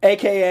 7,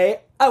 AKA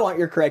I Want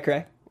Your Cray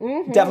Cray.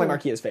 Definitely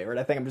Markia's favorite.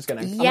 I think I'm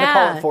gonna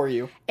call it for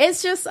you.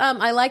 It's just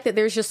I like that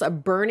there's just a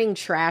burning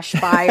trash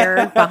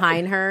fire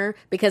behind her,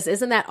 because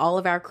isn't that all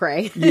of our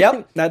cray?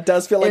 Yep, that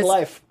does feel like It's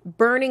life.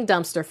 Burning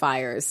dumpster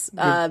fires.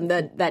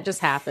 That just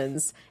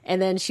happens. And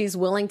then she's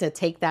willing to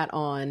take that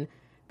on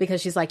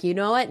because she's like, you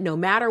know what? No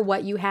matter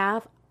what you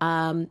have,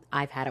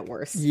 I've had it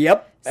worse.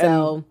 Yep.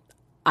 So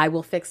I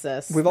will fix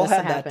this. We've all This will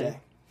had that happen. day.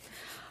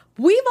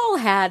 We've all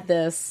had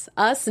this,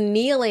 us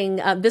kneeling,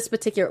 this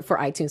particular, for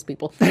iTunes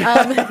people,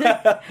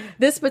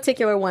 this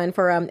particular one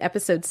for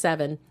episode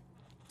 7,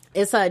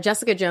 it's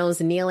Jessica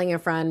Jones kneeling in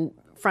front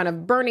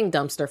of burning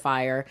dumpster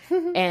fire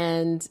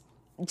and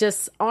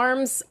just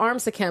arms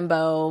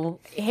akimbo,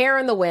 hair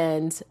in the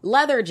wind,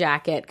 leather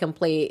jacket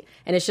complete.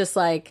 And it's just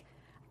like,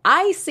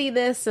 I see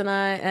this and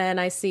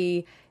I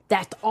see,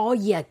 that's all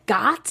you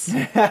got is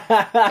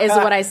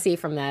what I see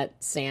from that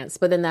stance.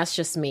 But then that's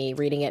just me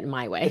reading it in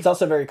my way. It's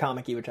also very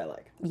comic-y, which I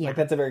like. Yeah. Like,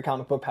 that's a very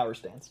comic book power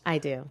stance. I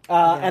do.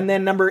 And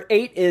then number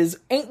 8 is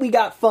Ain't We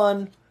Got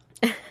Fun?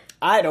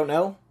 I don't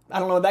know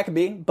what that could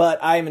be,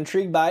 but I am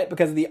intrigued by it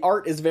because the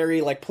art is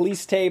very like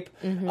police tape.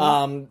 There's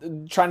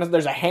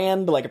a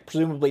hand, like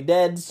presumably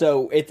dead,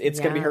 so it's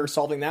going to be her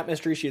solving that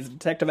mystery. She is a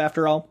detective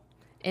after all.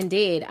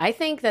 Indeed. I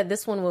think that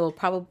this one will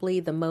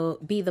probably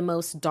be the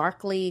most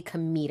darkly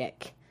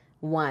comedic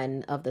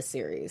one of the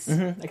series.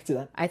 I can see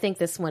that. I think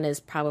this one is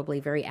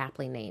probably very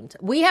aptly named.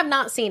 We have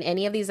not seen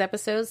any of these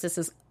episodes. This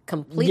is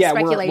complete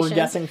speculation. We're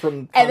guessing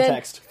from And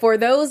context. then for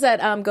those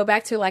that go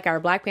back to like our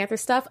Black Panther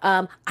stuff,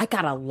 I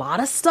got a lot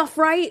of stuff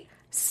right.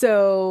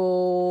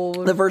 So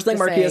The first thing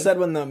just Markia saying. said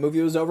when the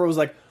movie was over was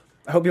like,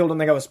 I hope people don't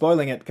think I was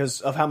spoiling it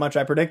because of how much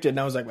I predicted. And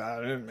I was like,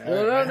 well, I don't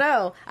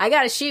know. I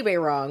got a Shibe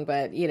wrong,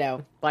 but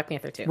Black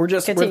Panther 2. We're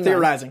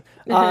theorizing.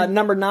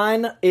 Number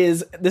 9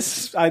 is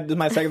this is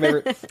my second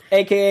favorite,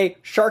 aka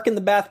Shark in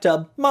the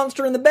Bathtub,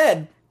 Monster in the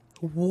Bed.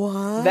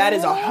 What? That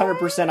is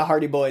 100% a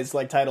Hardy Boys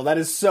like title. That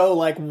is so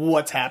like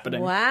what's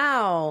happening.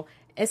 Wow.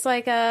 It's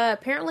like,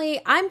 apparently,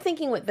 I'm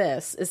thinking with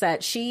this is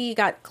that she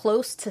got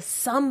close to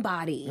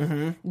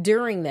somebody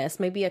during this,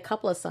 maybe a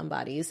couple of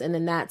somebodies, and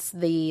then that's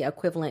the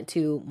equivalent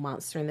to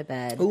Monster in the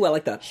Bed. Ooh, I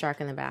like that. Shark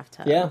in the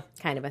Bathtub. Yeah.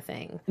 Kind of a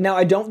thing. Now,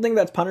 I don't think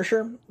that's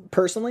Punisher,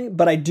 personally,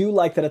 but I do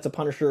like that it's a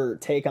Punisher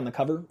take on the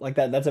cover. Like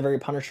that's a very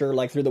Punisher,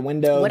 like through the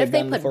window. What if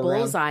they done the put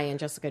foreground. Bullseye in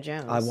Jessica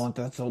Jones? I want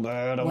that so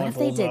bad. What if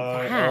they did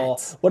that? Oh.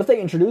 What if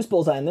they introduce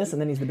Bullseye in this and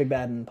then he's the big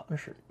bad in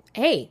Punisher?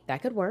 Hey,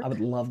 that could work. I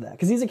would love that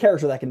because he's a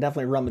character that can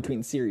definitely run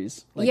between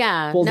series. Like,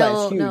 yeah.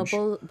 Bullseye is huge.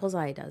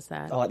 Bullseye does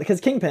that. Oh, because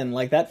Kingpin,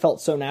 like that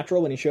felt so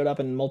natural when he showed up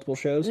in multiple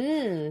shows. So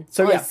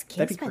Well, yeah, it's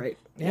that'd be Kingsman. great.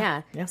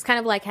 Yeah. It's kind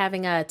of like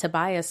having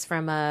Tobias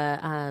from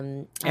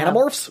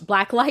Animorphs?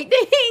 Black Lightning.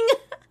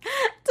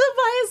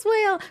 Tobias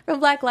Whale from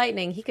Black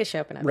Lightning. He could show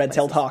up in other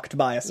Red-tailed places. hawk,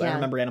 Tobias. I Yeah.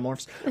 remember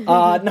Animorphs.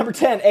 Number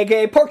 10,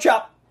 aka Pork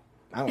Chop.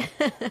 I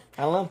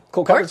don't know.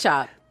 Cool cover. Pork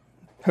chop.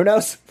 Who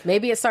knows?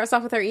 Maybe it starts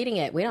off with her eating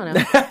it. We don't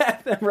know.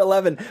 Number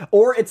 11.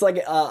 Or it's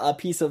like a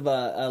piece of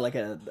like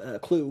a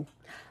clue.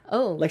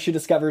 Oh. Like she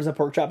discovers a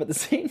pork chop at the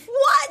scene.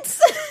 What?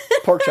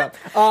 Pork chop.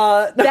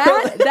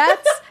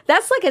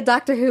 That's like a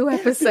Doctor Who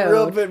episode.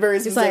 Real bit, very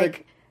It's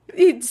specific. like,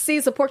 he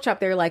sees a pork chop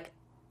there, like,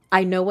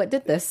 I know what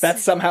did this.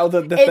 That's somehow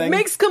the it thing.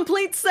 makes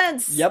complete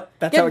sense. Yep.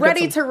 That's Get how it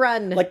ready gets to them.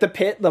 run. Like the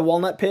pit, the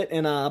walnut pit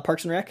in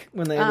Parks and Rec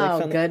when they like Oh,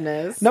 found it.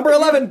 goodness. Number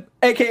 11,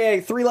 aka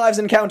 3 Lives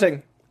and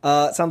Counting.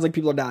 Sounds like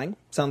people are dying.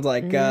 Sounds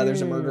like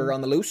there's a murder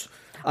on the loose.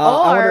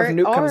 I wonder if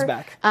Newt comes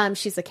back.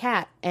 She's a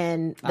cat,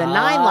 and the 9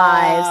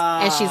 lives,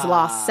 and she's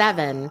lost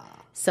 7.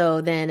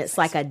 So then it's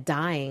like a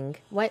dying.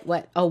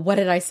 What? Oh, what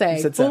did I say?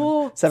 You said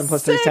 7. 7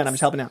 plus 3 is 10. I'm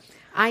just helping out.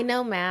 I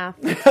know math.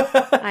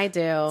 I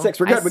do. 6.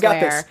 We're good. We got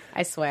this.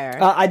 I swear.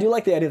 I do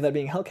like the idea of that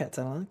being Hellcats.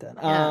 I don't like that.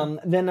 Yeah.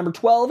 Then number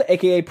 12,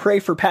 a.k.a. Pray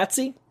for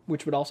Patsy,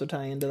 which would also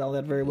tie into all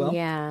that very well.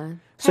 Yeah.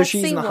 So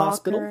she's in the Patsy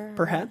hospital, Walker.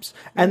 perhaps.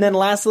 And then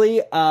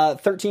lastly,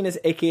 13 is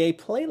a.k.a.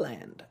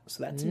 Playland.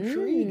 So that's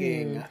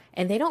intriguing.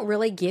 And they don't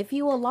really give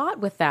you a lot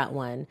with that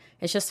one.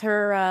 It's just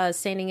her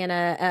standing in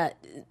a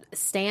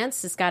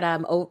stance. It's got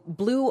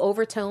blue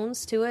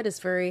overtones to it. It's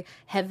very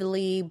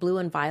heavily blue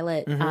and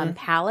violet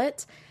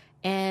palette.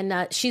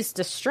 And she's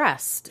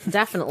distressed,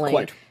 definitely.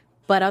 Quite.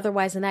 But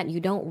otherwise than that, you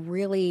don't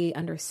really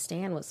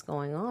understand what's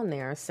going on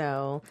there.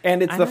 So,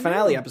 And it's I the don't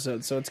finale know.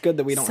 episode, so it's good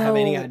that we don't have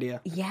any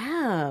idea.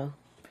 Yeah.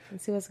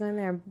 Let's see what's going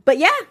there. But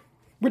yeah,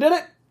 We did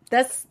it!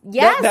 that's,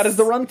 yes. That is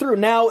the run through.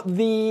 Now,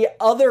 the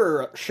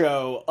other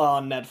show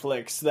on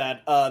Netflix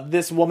that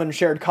this woman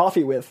shared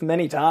coffee with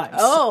many times.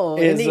 Oh,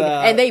 is, indeed.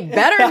 And they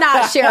better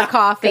not share 'Cause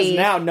coffee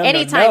now, no,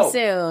 anytime no.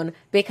 soon,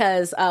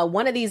 because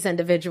one of these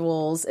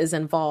individuals is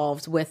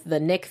involved with the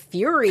Nick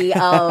Fury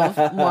of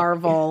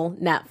Marvel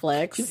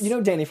Netflix. You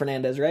know Danny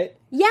Fernandez, right?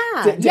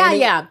 Yeah, Danny,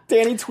 yeah.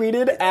 Danny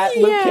tweeted at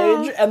Luke Yeah.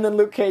 Cage, and then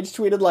Luke Cage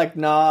tweeted like,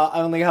 "Nah,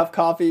 I only have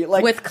coffee."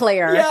 Like With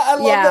Claire. Yeah, I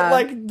love Yeah. that.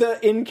 Like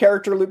the in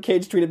character Luke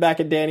Cage tweeted back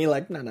at Danny,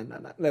 like, "No."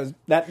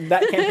 That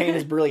campaign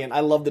is brilliant. I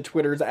love the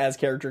Twitters as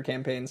character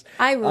campaigns.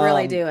 I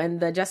really do. And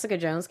the Jessica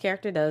Jones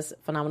character does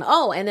phenomenal.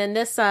 Oh, and then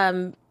this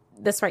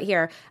right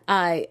here,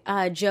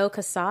 Joe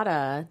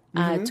Quesada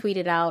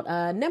tweeted out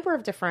a number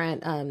of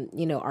different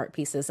art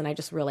pieces, and I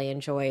just really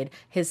enjoyed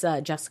his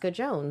Jessica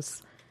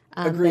Jones.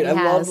 Agreed. that he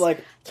I love has.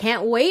 like.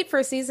 Can't wait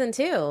for season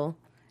 2. It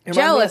reminds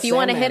Joe, me if of you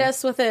want to hit Sandman.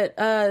 us with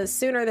it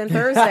sooner than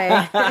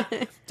Thursday.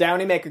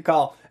 Downey, make a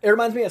call. It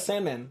reminds me of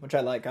Sandman, which I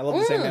like. I love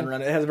the Sandman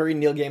run. It has a very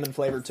Neil Gaiman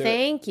flavor to it.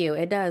 Thank you.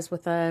 It does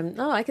with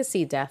I could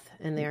see death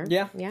in there.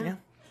 Yeah. Yeah.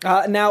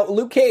 Now,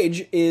 Luke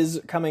Cage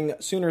is coming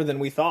sooner than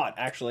we thought,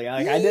 actually.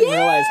 I didn't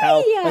realize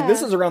how, like,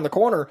 this is around the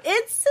corner.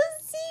 It's so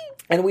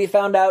sweet. And we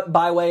found out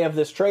by way of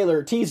this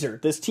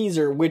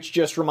teaser, which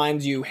just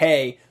reminds you,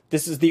 hey,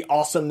 this is the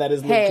awesome that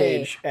is Luke Hey,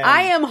 Cage. And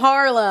I am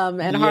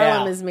Harlem, and Yeah.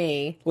 Harlem is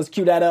me. Let's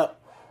cue that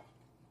up.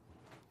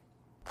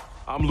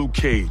 I'm Luke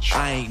Cage.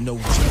 I ain't no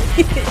joke.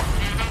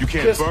 You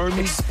can't Just burn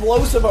me.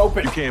 explosive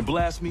open. You can't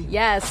blast me.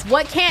 Yes.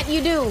 What can't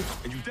you do?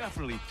 And you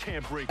definitely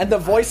can't break And me.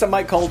 the voice of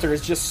Mike Coulter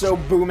is just so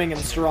booming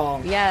and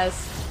strong.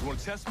 Yes. You want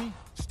to test me?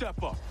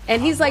 Step up.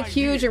 And he's like I'm right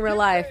huge here. in real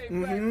life.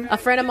 A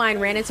friend of mine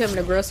ran into him in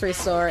a grocery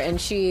store, and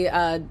she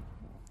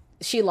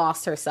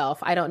lost herself.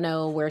 I don't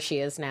know where she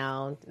is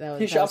now.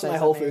 He shops at my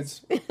Whole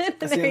Foods. I see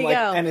There him, you like,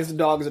 go. and his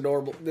dog's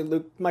adorable.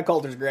 Mike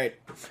Coulter's great.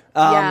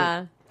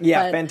 Yeah.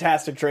 Yeah, but-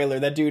 fantastic trailer.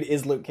 That dude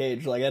is Luke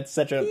Cage. Like, that's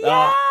such a...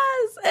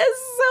 Yes,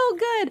 it's so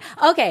good.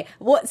 Okay,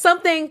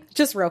 something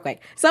just real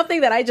quick. Something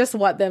that I just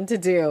want them to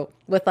do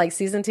with like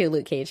season 2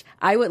 Luke Cage.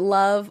 I would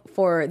love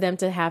for them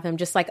to have him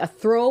just like a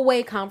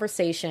throwaway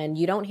conversation.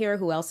 You don't hear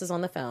who else is on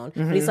the phone,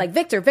 but he's like,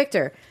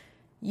 Victor,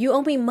 you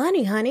owe me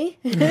money, honey.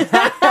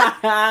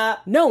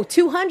 No,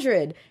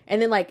 200.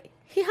 And then like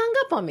he hung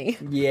up on me.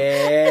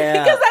 Yeah.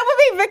 Because that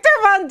would be Victor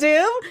Von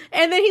Doom.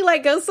 And then he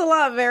like goes to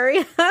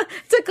Latveria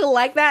to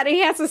collect that, and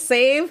he has to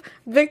save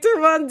Victor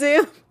Von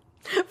Doom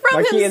from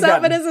Marquis has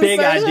himself got and his big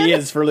associate.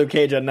 ideas for Luke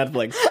Cage on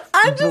Netflix.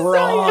 I'm just Broad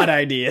telling you.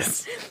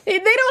 ideas. They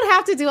don't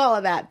have to do all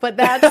of that, but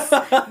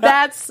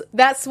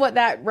that's what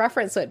that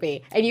reference would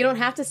be. And you don't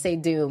have to say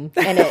Doom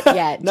in it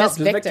yet. No, just just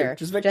Victor.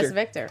 Victor. Just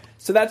Victor.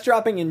 So that's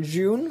dropping in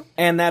June,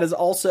 and that is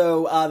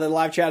also the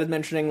live chat is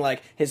mentioning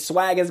like his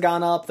swag has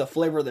gone up, the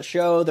flavor of the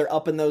show. They're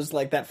upping those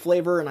like that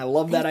flavor, and I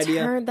love that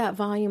idea. Turn that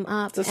volume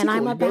up, a and sequel.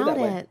 I'm You go about that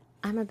way. it.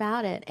 I'm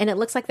about it. And it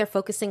looks like they're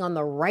focusing on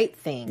the right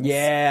things.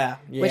 Yeah.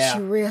 Which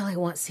you really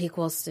want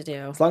sequels to do.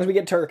 As long as we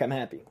get Turk, I'm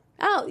happy.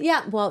 Oh,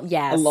 yeah. Well,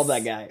 yes. I love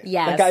that guy.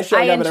 Yes. That guy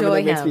showing I up and enjoy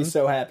everything makes me him.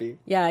 so happy.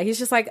 Yeah, he's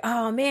just like,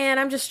 oh, man,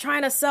 I'm just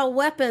trying to sell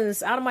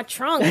weapons out of my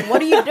trunk.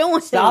 What are you doing?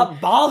 Stop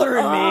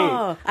bothering me.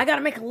 Oh, I got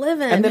to make a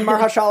living. And then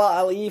Mahershala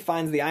Ali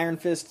finds the Iron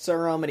Fist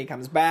serum, and he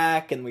comes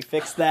back, and we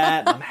fix that.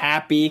 And I'm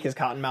happy because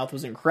Cottonmouth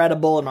was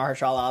incredible, and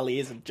Mahershala Ali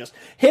is just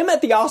him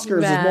at the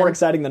Oscars Man. is more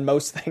exciting than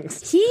most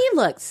things. He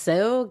looks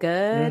so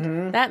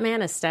good. That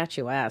man is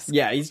statuesque.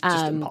 Yeah, he's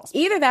just impossible.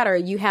 Either that or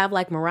you have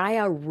like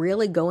Mariah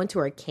really go into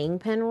her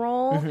kingpin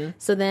role.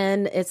 So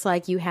then it's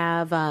like you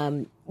have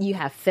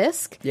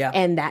Fisk, Yeah.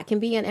 and that can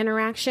be an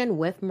interaction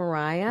with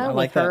Mariah, with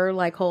like that. her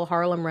like whole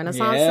Harlem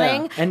Renaissance Yeah,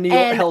 thing. and New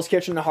York, Hell's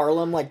Kitchen to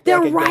Harlem, like They're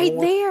like a right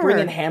Gilmore. there. Bring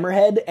in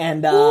Hammerhead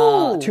and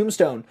Ooh.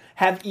 Tombstone.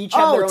 Have each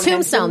have their own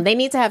Tombstone. henchman. They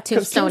need to have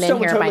 'Cause Tombstone in would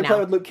here totally by play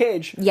now. with Luke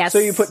Cage. Yes. So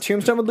you put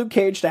Tombstone with Luke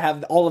Cage to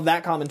have all of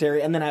that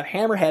commentary, and then have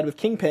Hammerhead with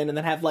Kingpin, and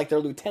then have like their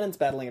lieutenants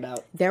battling it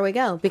out. There we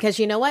go. Because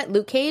you know what?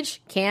 Luke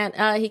Cage can't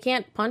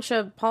punch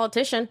a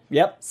politician.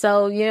 Yep.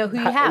 So you know who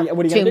you have?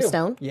 What are you gonna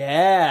Tombstone. do?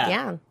 Yeah.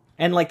 Yeah.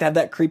 And like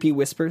that creepy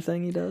whisper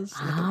thing he does.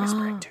 Like the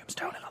whispering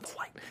Tombstone and on the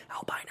white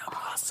albino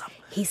blossom.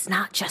 He's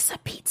not just a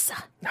pizza.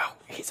 No,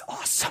 he's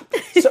awesome.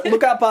 So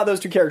look up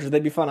those two characters.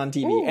 They'd be fun on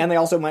TV. And they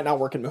also might not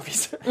work in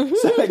movies.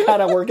 So they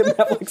kind of work in the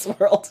Netflix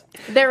world.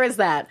 There is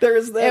that.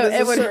 There's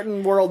a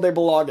certain world they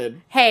belong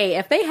in. Hey,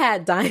 if they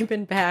had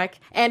Diamondback,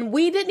 and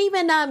we didn't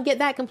even get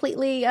that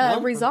completely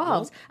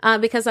resolved,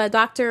 because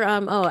Dr.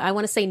 I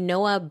want to say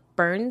Noah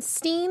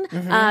Bernstein,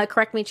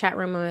 correct me, chat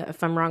room,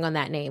 if I'm wrong on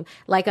that name.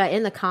 Like,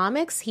 in the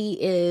comics, he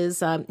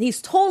is,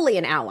 he's totally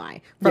an ally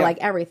for, like,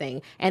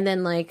 everything. And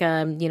then, like,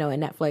 in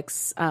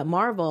Netflix,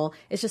 Marvel,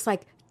 it's just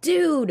like,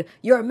 dude,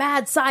 your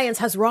mad science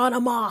has run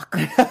amok.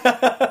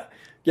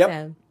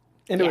 Yep.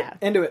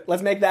 Into it.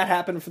 Let's make that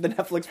happen for the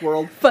Netflix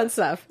world. Fun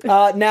stuff.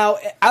 Now,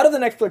 out of the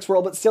Netflix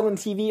world, but still in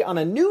TV on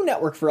a new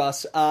network for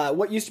us,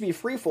 what used to be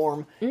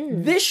Freeform,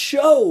 this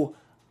show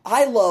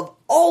I love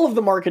all of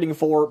the marketing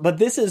for, but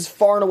this is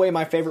far and away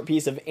my favorite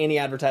piece of any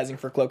advertising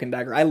for Cloak and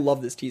Dagger. I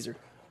love this teaser.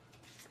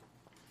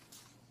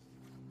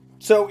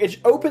 So it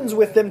opens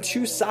with them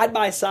two side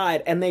by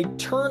side, and they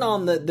turn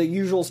on the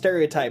usual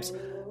stereotypes.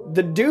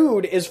 The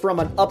dude is from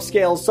an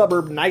upscale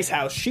suburb nice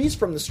house. She's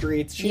from the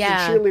streets. She's a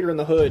cheerleader in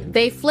the hood.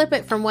 They flip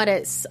it from what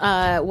it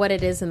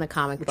is in the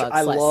comic books.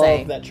 I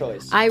love that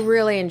choice. I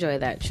really enjoy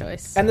that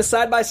choice. And the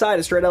side by side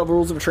is straight out of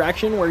Rules of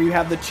Attraction, where you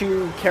have the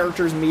two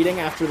characters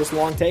meeting after this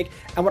long take.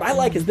 And what I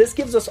like is this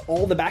gives us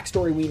all the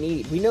backstory we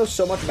need. We know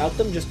so much about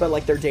them just by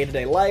like their day to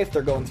day life,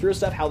 they're going through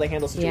stuff, how they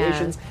handle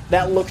situations.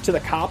 That look to the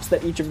cops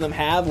that each of them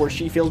have, where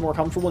she feels more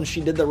comfortable and she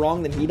did the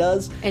wrong than he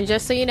does. And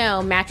just so you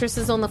know,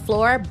 mattresses on the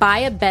floor, buy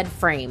a bed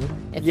frame.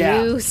 If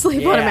you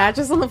sleep on a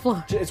mattress on the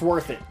floor, it's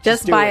worth it.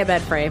 Just buy a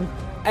bed frame.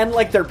 And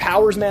like their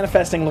powers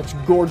manifesting looks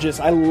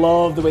gorgeous. I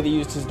love the way they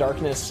used his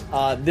darkness.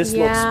 This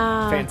looks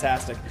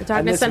fantastic. The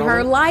darkness and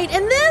her light,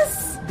 and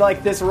this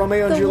like this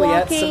Romeo and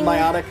Juliet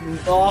symbiotic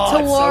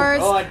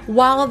towards, so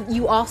while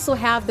you also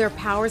have their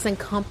powers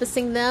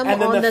encompassing them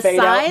and then on the fade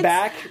sides. Out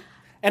back.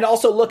 And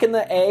also look in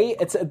the A.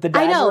 It's the dagger.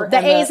 I know the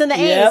A's and the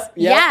A's. Yep,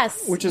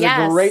 yes, which is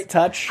a great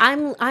touch.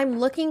 I'm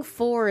looking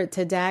forward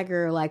to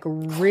Dagger like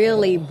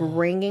really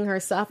bringing her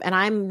stuff, and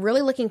I'm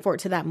really looking forward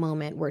to that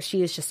moment where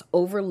she is just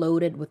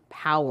overloaded with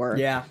power.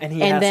 Yeah,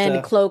 and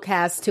then Cloak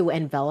has to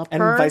envelop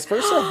her, and vice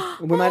versa.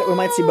 we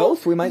might see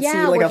both. We might see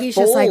like where a he's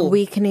full, just like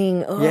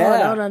weakening. Oh,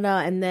 no,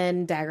 and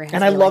then Dagger has.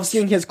 And I love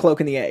seeing his cloak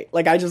in the A.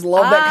 Like I just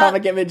love that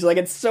comic image. Like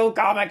it's so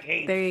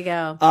comic-y. There you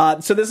go.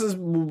 So this is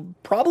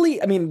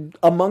probably, I mean,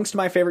 amongst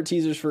my favorite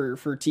teasers for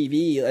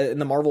TV in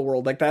the Marvel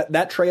world. Like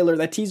that trailer,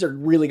 that teaser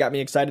really got me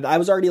excited. I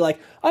was already like,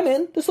 I'm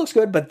in. This looks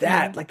good. But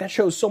that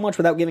shows so much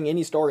without giving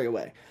any story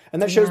away.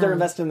 And that shows they're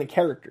invested in the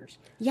characters.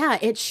 Yeah,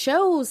 it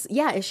shows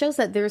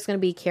that there's going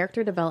to be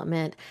character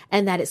development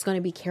and that it's going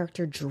to be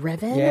character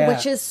driven,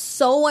 which is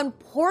so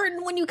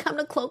important when you come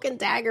to Cloak and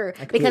Dagger.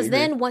 Because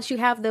then once you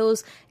have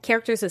those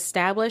characters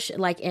established,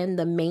 like in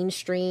the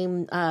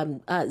mainstream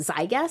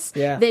zeitgeist,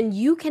 then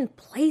you can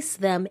place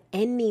them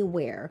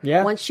anywhere.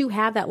 Yeah. Once you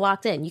have that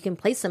locked in, you can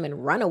place them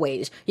in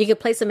Runaways. You can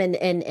place them not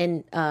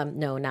in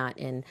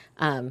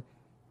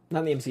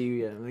the MCU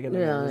yet.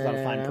 There's not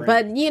a fine print.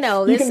 But you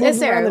can move it's around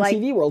there, the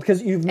TV world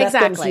because you've met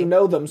them, so you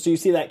know them. So you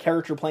see that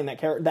character playing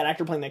that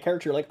actor playing that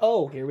character. You're like,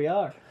 oh, here we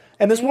are.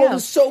 And this world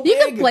is so big. You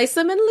can place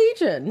them in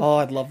Legion. Oh,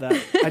 I'd love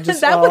that. I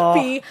just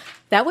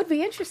that would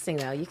be interesting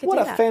though. You could. What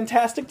a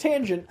fantastic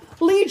tangent.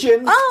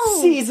 Legion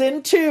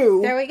season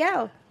 2. There we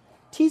go.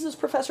 Teases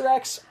Professor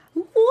X.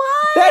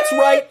 What? That's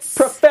right,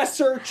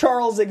 Professor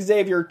Charles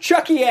Xavier,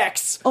 Chucky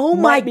X,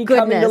 might be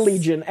coming to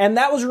Legion. And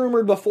that was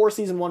rumored before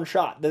season 1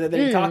 shot.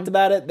 They talked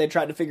about it, they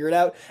tried to figure it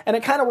out, and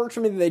it kind of worked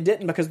for me that they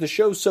didn't, because the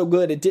show's so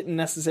good, it didn't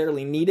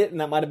necessarily need it,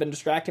 and that might have been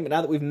distracting, but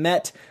now that we've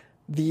met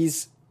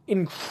these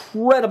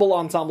incredible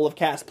ensemble of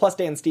cast, plus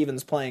Dan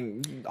Stevens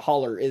playing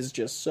Holler is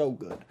just so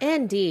good.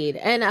 Indeed.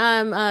 And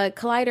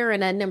Collider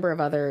and a number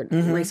of other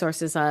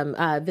resources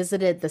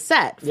visited the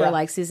set for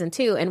like season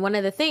 2, and one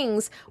of the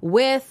things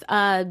with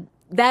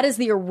that is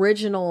the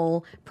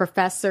original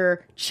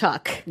Professor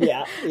Chuck.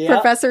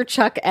 Professor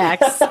Chuck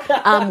X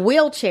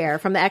wheelchair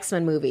from the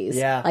X-Men movies.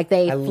 Yeah. Like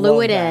they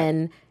flew it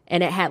in,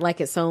 and it had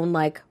like its own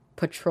like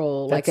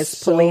patrol, like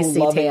its police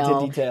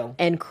detail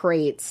and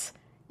crates,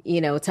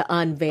 to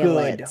unveil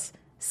it.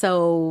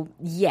 So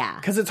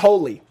because it's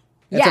holy.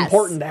 It's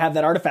important to have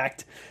that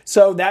artifact.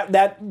 So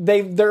that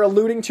they're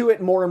alluding to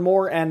it more and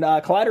more, and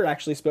Collider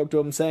actually spoke to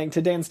him,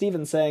 to Dan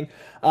Stevens, saying,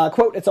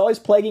 quote, "It's always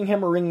plaguing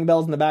him or ringing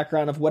bells in the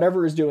background of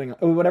whatever's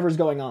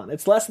going on.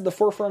 It's less at the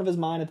forefront of his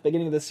mind at the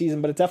beginning of the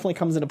season, but it definitely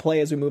comes into play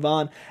as we move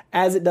on,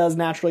 as it does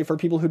naturally for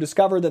people who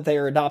discover that they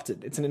are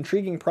adopted. It's an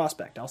intriguing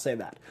prospect, I'll say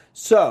that.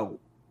 So,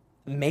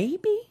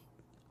 maybe?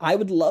 I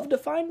would love to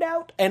find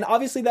out. And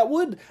obviously that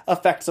would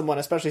affect someone,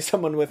 especially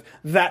someone with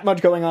that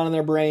much going on in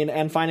their brain,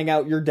 and finding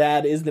out your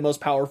dad is the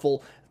most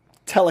powerful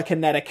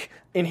telekinetic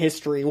in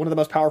history, one of the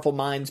most powerful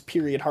minds,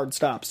 period, hard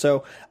stop.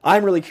 So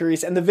I'm really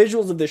curious. And the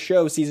visuals of this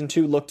show, season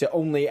 2, look to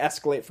only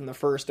escalate from the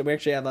first. And we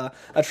actually have a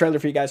trailer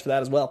for you guys for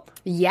that as well.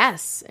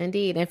 Yes,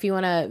 indeed. And if you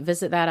want to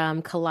visit that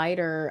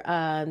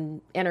Collider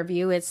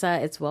interview, it's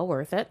well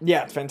worth it.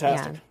 Yeah, it's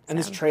fantastic. Yeah, and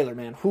this trailer,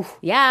 man. Whew.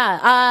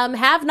 Yeah,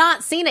 have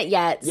not seen it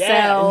yet.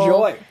 Yeah, so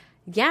enjoy.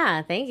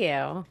 Yeah, thank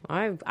you.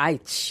 I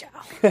shall.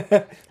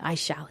 I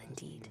shall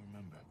indeed.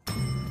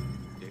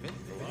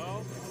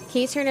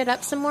 Can you turn it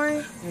up some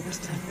more?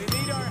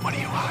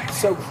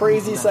 So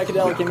crazy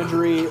psychedelic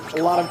imagery,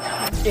 a lot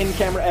of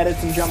in-camera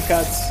edits and jump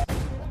cuts,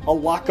 a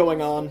lot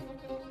going on.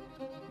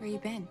 Where you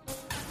been?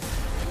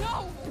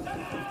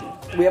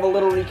 We have a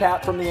little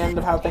recap from the end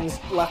of how things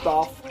left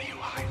off.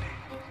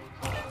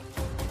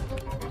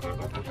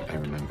 I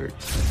remembered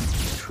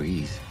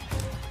trees.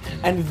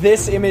 And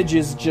this image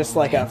is just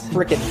like a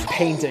freaking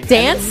painting.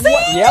 Dancing?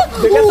 Yep,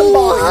 they got the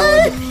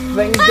Bollywood.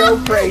 Things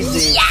go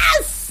crazy.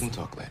 Yes! We'll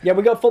talk later. Yeah,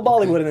 we go full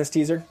Bollywood in this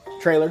teaser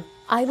trailer.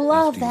 I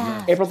love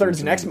that. April 3rd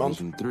is next month.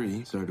 Division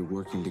 3 started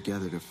working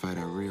together to fight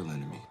our real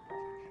enemy,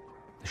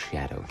 the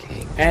Shadow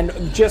King. And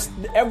just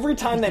every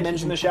time they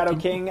mention the Shadow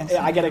King,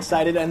 I get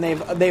excited. And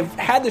they've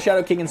had the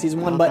Shadow King in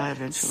season 1,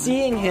 but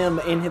seeing him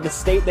in the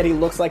state that he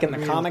looks like in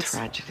the comics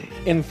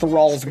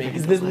enthralls me.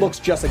 Because this looks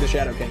just like the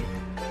Shadow King.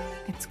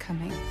 It's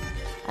coming.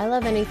 I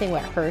love anything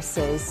with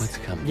hearses. What's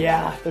coming?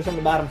 Yeah, there's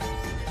something about him.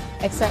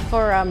 Except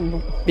for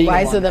Being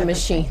Rise one. of the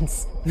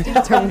Machines.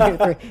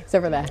 Terminator 3.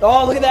 Except for that.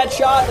 Oh, look at that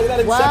shot! Look at that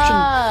inception!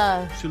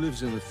 Wow. She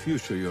lives in the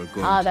future you're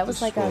going Ah, to that was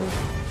like destroy.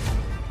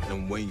 a...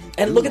 And when you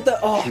And do, look at the-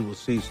 oh. she will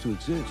cease to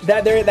exist.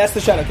 That's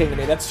the Shadow King to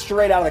me. That's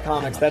straight out of the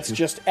comics. That's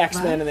just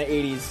X-Men in the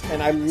 80s.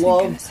 And I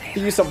love the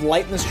use of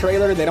light in this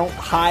trailer. They don't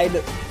hide.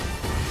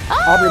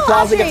 Aubrey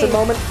Plaza gets a Aubrey.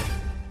 moment.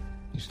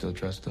 You still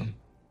trust him?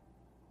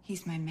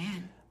 He's my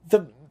man.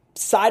 The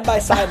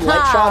side-by-side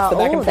light shots, the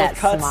back and Oh, forth that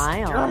cuts.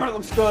 smile. Damn, it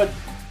looks good.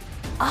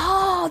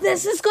 Oh,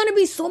 this is going to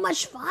be so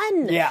much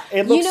fun. Yeah,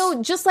 it looks- You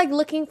know, just like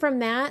looking from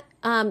that,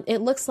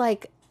 it looks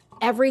like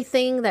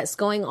everything that's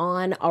going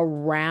on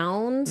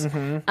around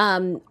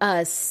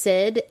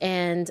Sid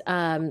and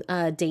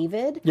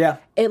David. Yeah.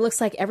 It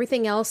looks like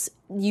everything else,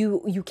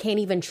 you can't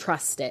even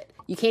trust it.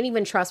 You can't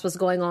even trust what's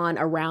going on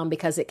around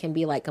because it can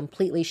be like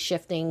completely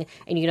shifting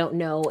and you don't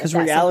know if 'Cause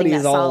that's reality something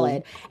is that's all-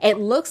 solid. It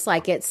looks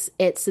like it's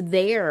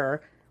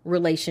their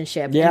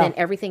relationship Yeah. and then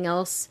everything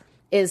else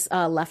is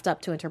left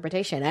up to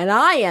interpretation. And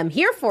I am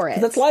here for it.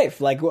 That's life.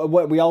 Like,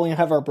 what we only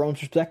have our own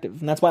perspective.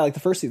 And that's why, like,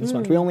 the first season so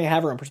much. We only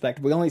have our own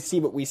perspective. We only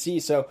see what we see.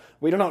 So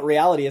we don't know what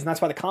reality is. And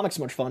that's why the comic's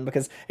so much fun,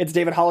 because it's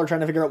David Haller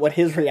trying to figure out what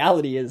his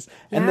reality is.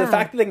 And the Yeah.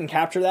 fact that they can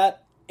capture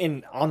that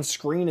on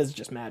screen is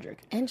just magic.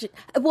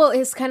 Well,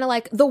 it's kind of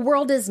like the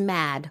world is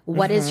mad.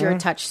 What is your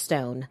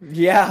touchstone?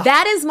 Yeah.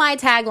 That is my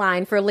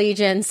tagline for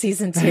Legion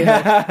season 2.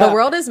 The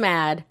world is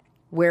mad.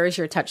 Where is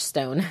your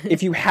touchstone?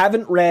 If you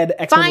haven't read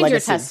X-Men Find your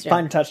Legacy, touchstone.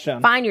 find your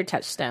touchdown. Find your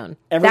touchstone.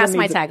 Everyone That's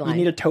my needs tagline. You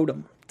need a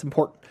totem. It's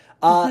important.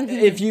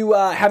 If you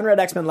haven't read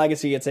X-Men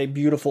Legacy, it's a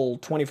beautiful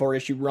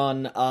 24-issue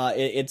run.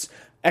 It's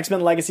X-Men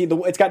Legacy.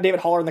 It's got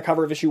David Haller on the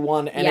cover of issue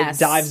 1, and Yes. it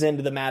dives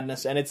into the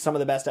madness, and it's some of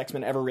the best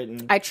X-Men ever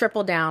written. I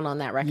triple down on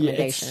that Yeah,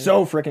 recommendation. it's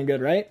so freaking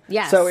good, right?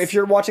 Yes. So if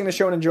you're watching the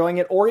show and enjoying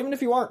it, or even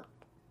if you aren't,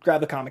 grab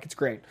the comic. It's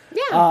great.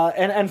 Yeah.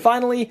 And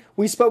finally,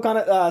 we spoke on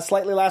it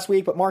slightly last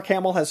week, but Mark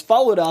Hamill has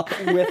followed up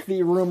with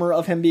the rumor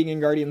of him being in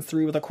Guardians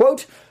 3 with a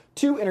quote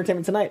to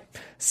Entertainment Tonight,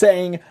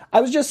 saying, "I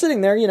was just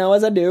sitting there,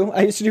 as I do.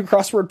 I used to do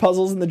crossword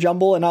puzzles in the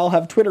jumble, and I'll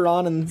have Twitter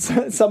on, and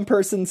some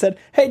person said,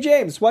 'Hey,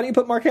 James, why don't you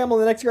put Mark Hamill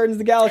in the next Guardians of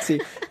the Galaxy?'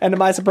 And to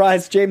my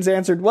surprise, James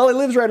answered, 'Well, he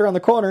lives right around the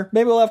corner.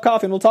 Maybe we'll have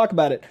coffee and we'll talk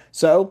about it.'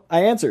 So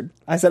I answered.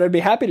 I said I'd be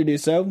happy to do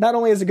so, not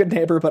only as a good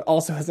neighbor, but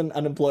also as an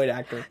unemployed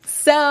actor."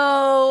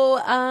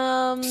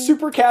 So,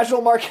 Super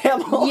casual Mark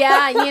Hamill.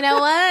 yeah, you know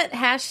what?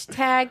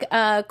 Hashtag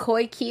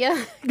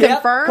Koikia Yeah,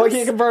 confirms.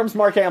 Koike confirms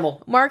Mark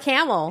Hamill. Mark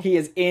Hamill. He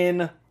is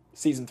in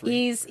season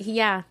 3.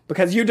 Yeah.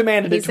 Because you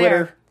demanded He's it, Twitter.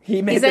 there.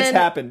 He made He's this in-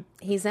 happen.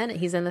 He's in it.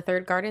 He's in the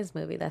third Guardians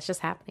movie. That's just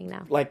happening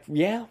now. Like,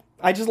 yeah.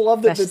 I just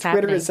love that That's the just Twitter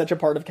happening. is such a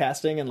part of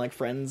casting and like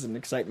friends and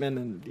excitement,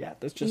 and yeah,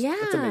 that's just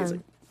it's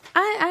amazing.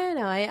 I don't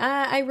know.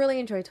 I really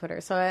enjoy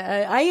Twitter, so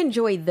I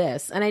enjoy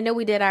this, and I know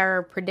we did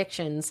our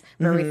predictions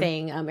for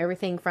everything,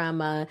 everything from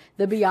the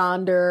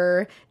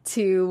Beyonder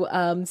to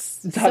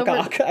Doc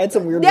Ock. I had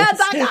some weird Yeah, ones.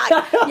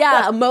 Doc Ock.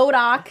 Yeah,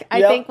 MODOK, I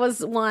Yep. think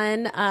was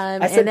one, said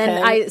and then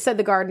Kang. I said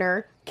the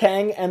Gardener.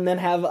 Kang, and then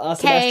have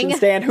Sebastian Kang.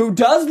 Stan, who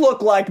does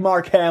look like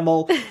Mark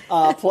Hamill,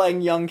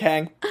 playing young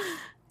Kang.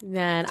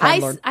 Then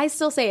Time Lord. I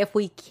still say if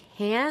we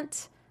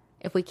can't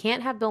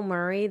have Bill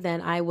Murray,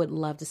 then I would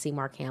love to see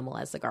Mark Hamill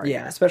as the Gardener.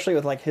 Yeah, especially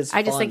with like his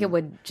I just fun. think it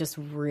would just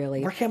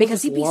really Mark Hamill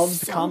because just he'd be loves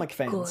the so comic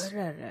fans. good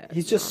at it.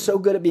 He's just so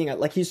good at being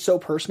he's so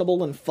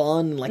personable and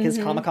fun. Like his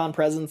Comic-Con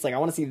presence. Like I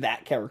want to see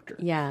that character.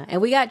 Yeah,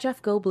 and we got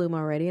Jeff Goldblum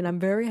already, and I'm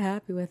very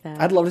happy with that.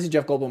 I'd love to see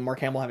Jeff Goldblum and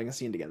Mark Hamill having a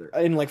scene together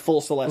in like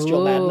full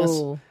Celestial madness.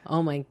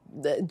 Oh my,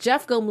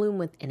 Jeff Goldblum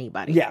with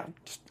anybody. Yeah,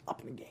 just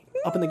up in the game.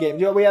 Up in the game. Do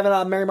you know what we have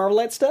in Mary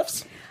Marvelette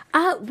stuffs?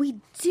 We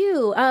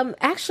do.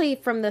 Actually,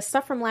 from the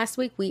stuff from last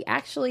week, we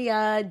actually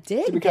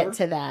did we get cover?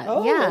 to that.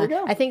 Oh, yeah, there we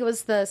go. I think it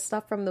was the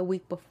stuff from the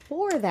week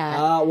before that.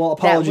 Well,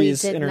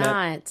 apologies, that we did Internet.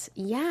 not.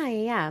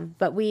 Yeah.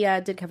 But we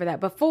did cover that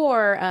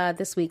before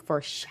this week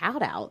for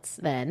shout outs.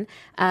 Then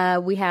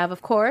we have,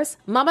 of course,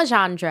 Mama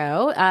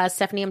Jandro,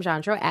 Stephanie M.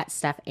 Jandro at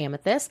Steph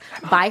Amethyst.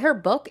 Buy her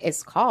book.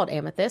 It's called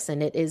Amethyst,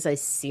 and it is a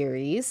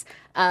series.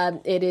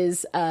 It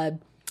is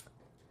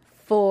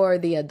for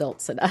the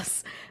adults in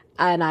us.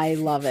 And I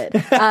love it.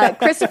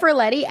 Christopher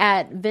Letty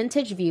at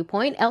Vintage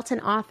Viewpoint.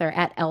 Elton Author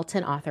at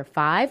Elton Author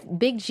 5.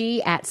 Big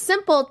G at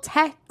Simple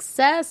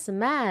Texas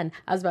Man.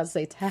 I was about to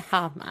say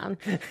Teha Man.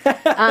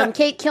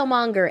 Kate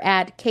Killmonger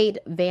at Kate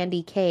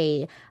Vandy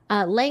K.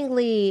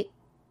 Langley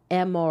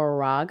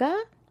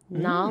Emoraga.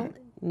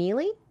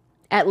 Neely?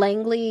 At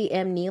Langley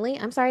M. Neely.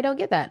 I'm sorry, I don't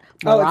get that.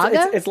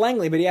 Moraga? It's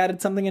Langley, but he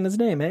added something in his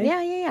name, eh?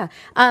 Yeah.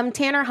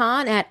 Tanner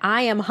Hahn at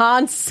I Am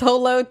Han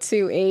Solo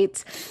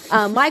 28.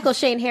 Michael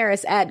Shane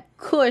Harris at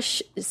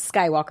Kush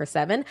Skywalker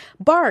 7.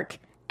 Bark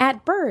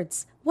at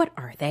Birds. What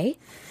are they?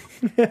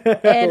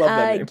 And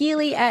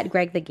Geely at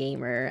Greg the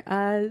Gamer.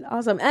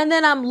 Awesome. And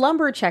then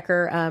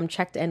Lumberchecker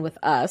checked in with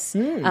us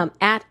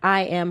at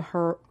I Am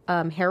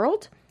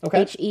Harold.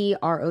 Okay.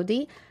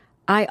 Herod.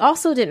 I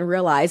also didn't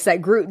realize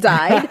that Groot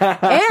died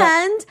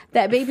and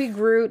that baby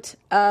Groot,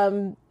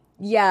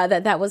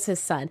 that was his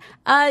son.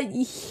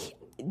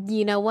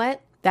 You know what?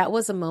 That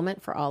was a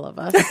moment for all of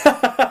us.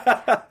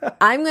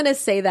 I'm going to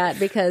say that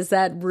because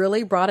that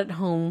really brought it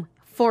home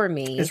for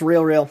me. It's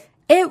real.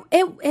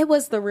 It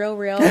was the real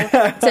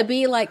to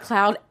be like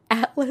Cloud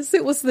Atlas.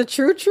 It was the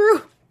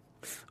true.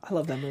 I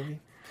love that movie.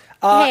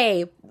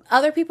 Hey,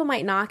 other people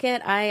might knock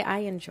it. I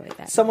enjoyed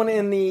that. Someone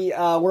in the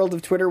world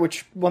of Twitter,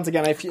 which once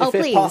again, if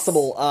it's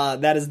possible,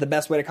 that is the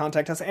best way to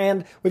contact us.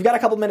 And we've got a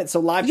couple minutes,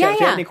 so live chat. If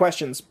you have any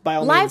questions, by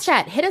all means. Live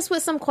chat. Hit us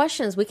with some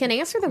questions. We can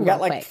answer them. We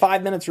got like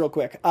 5 minutes, real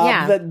quick.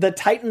 The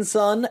Titan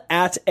Sun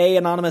at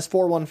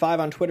Anonymous415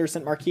 on Twitter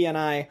sent Marquia and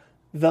I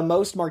the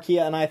most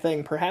Marquia and I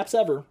thing perhaps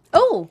ever.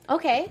 Oh,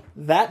 okay.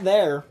 That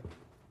there.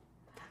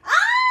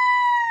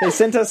 They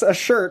sent us a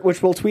shirt,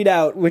 which we'll tweet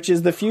out, which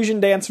is the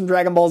fusion dance from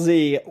Dragon Ball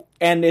Z,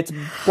 and it's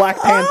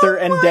Black Panther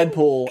and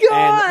Deadpool,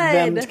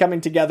 and them coming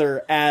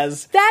together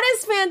as... That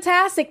is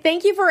fantastic.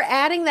 Thank you for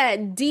adding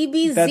that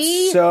DBZ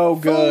That's so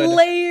good.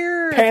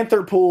 flair.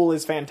 Panther Pool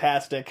is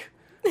fantastic.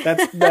 I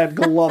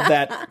love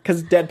that,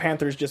 because Dead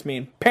Panther is just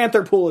mean.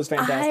 Panther Pool is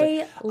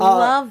fantastic. I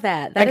love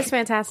that. That is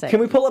fantastic.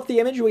 Can we pull up the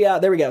image?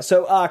 There we go.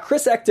 So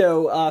Chris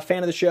Ecto,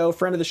 fan of the show,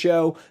 friend of the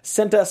show,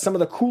 sent us some of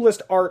the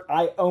coolest art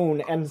I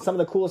own and some of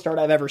the coolest art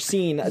I've ever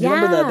seen. Do you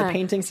remember the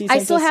paintings he sent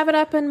us? I still have it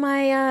up in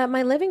my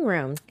my living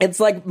room.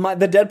 It's like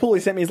the Deadpool he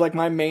sent me is like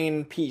my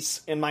main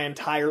piece in my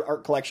entire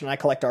art collection. I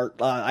collect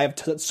art. I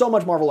have so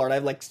much Marvel art. I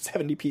have like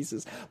 70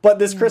 pieces. But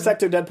this Chris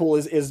Ecto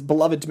Deadpool is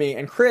beloved to me.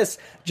 And Chris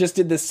just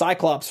did this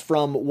Cyclops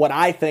from what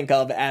I think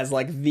of as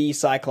like the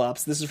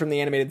Cyclops. This is from the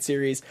animated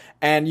series,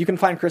 and you can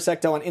find Chris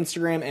Ecto on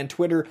Instagram and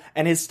Twitter,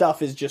 and his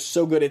stuff is just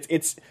so good.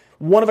 It's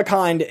one of a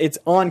kind. It's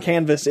on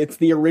canvas. It's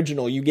the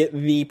original. You get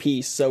the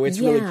piece, so it's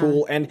really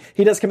cool. And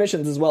he does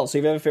commissions as well. So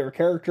if you have a favorite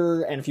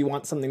character, and if you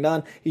want something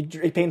done, he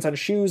paints on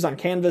shoes, on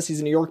canvas.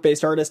 He's a New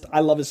York-based artist.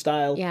 I love his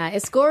style. Yeah,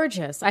 it's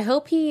gorgeous. I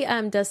hope he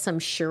does some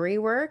Shuri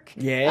work.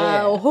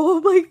 Yeah.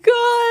 Oh my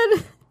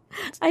god.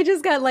 I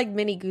just got like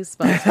mini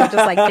goosebumps from just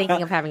like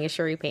thinking of having a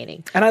Shuri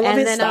painting. And I love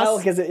his style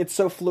because it's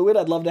so fluid.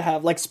 I'd love to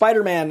have like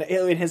Spider-Man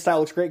in his style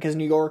looks great because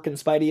New York and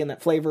Spidey and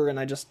that flavor, and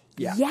I just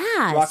it's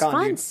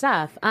fun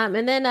stuff.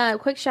 And then a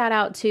quick shout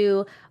out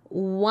to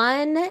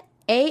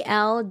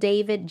 1AL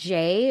David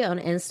J on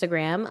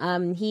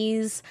Instagram.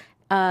 He's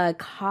a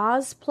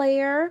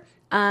cosplayer.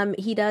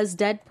 He does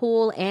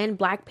Deadpool and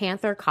Black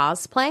Panther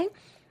cosplay.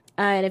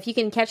 And if you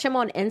can catch him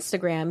on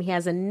Instagram, he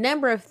has a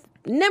number of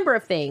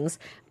things,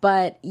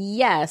 but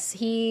yes,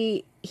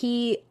 he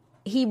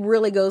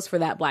really goes for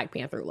that Black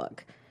Panther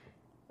look.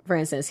 For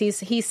instance,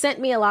 he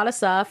sent me a lot of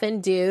stuff,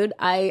 and dude,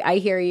 I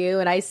hear you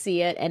and I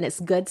see it, and it's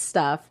good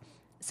stuff.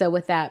 So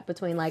with that,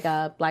 between like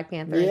a Black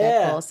Panther and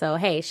Deadpool, so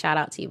hey, shout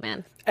out to you,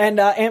 man. And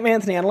Aunt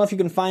Anthony, I don't know if you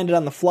can find it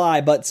on the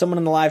fly, but someone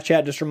in the live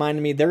chat just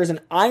reminded me there is an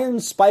Iron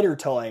Spider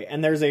toy,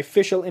 and there's an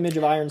official image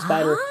of Iron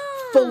Spider.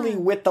 Fully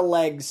with the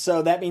legs,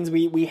 so that means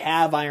we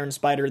have Iron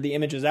Spider. The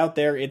image is out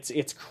there.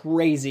 It's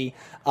crazy.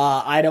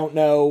 I don't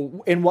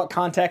know in what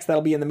context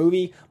that'll be in the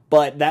movie,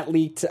 but that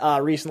leaked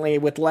recently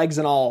with legs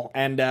and all.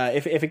 And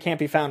if it can't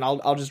be found,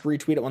 I'll just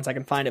retweet it once I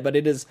can find it. But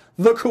it is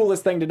the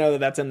coolest thing to know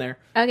that that's in there.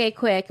 Okay,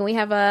 quick. And we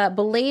have a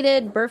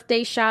belated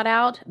birthday shout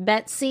out,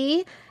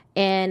 Betsy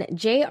and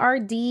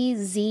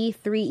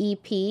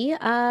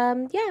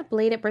JRDZ3EP.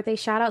 Belated birthday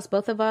shout outs.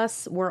 Both of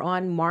us were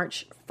on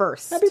March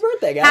 1st. Happy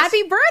birthday, guys.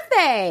 Happy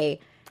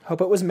birthday.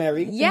 Hope it was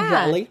merry and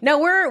jolly. No,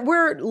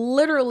 we're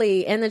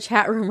literally in the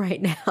chat room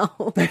right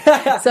now.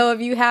 So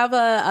if you have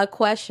a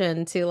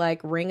question to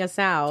like ring us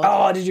out.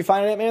 Oh, did you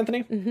find it,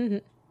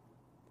 Anthony?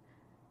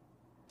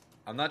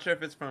 I'm not sure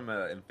if it's from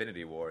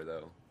Infinity War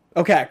though.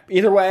 Okay,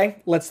 either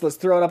way, let's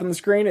throw it up on the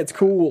screen. It's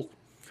cool.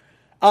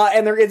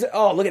 And there is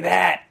look at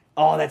that.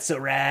 Oh, that's so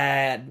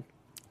rad.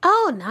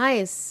 Oh,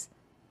 nice.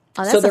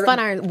 Oh, that's a fun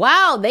Iron...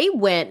 Wow, they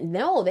went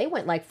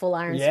like full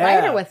Iron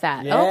Spider with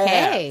that. Yeah.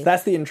 Okay.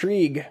 That's the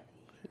intrigue.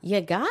 You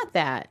got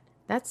that.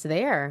 That's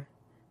there.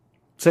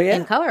 So, yeah.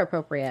 And color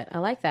appropriate. I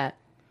like that.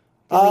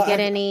 Did we get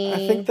any?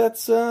 I think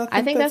that's.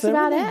 I think that's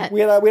about everything.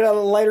 it. We had a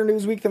lighter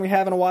news week than we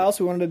have in a while,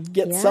 so we wanted to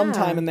get some Yeah.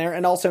 time in there.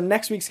 And also,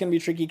 next week's going to be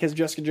tricky because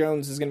Jessica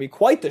Jones is going to be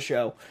quite the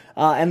show.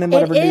 And then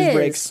whatever news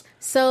breaks.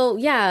 So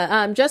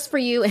yeah, just for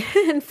you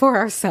and for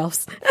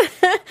ourselves,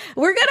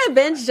 we're gonna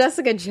binge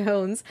Jessica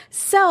Jones.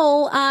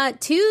 So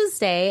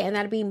Tuesday, and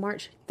that'll be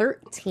March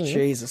 13th.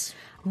 Jesus.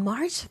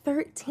 March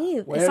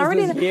 13th. Where's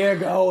this year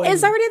going?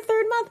 It's already the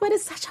third month, but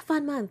it's such a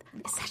fun month.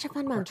 It's such a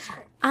fun month.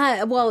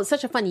 Well, it's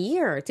such a fun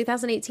year.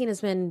 2018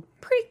 has been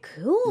pretty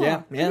cool.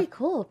 Yeah. Pretty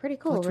cool.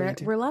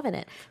 We're loving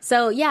it.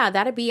 So yeah,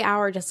 that'll be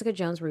our Jessica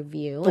Jones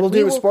review. We'll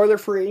do spoiler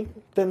free,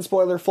 then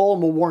spoiler full,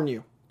 and we'll warn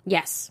you.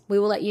 Yes, we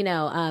will let you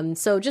know.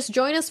 So just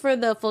join us for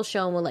the full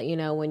show, and we'll let you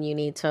know when you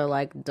need to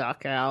like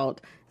duck out.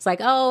 It's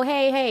like, oh,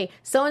 hey,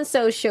 so and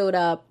so showed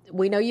up.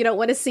 We know you don't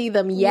want to see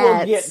them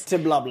yet. We'll get to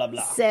blah blah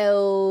blah.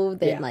 So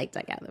then, like,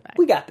 duck out of the back.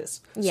 We got this.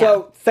 Yeah.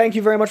 So thank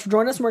you very much for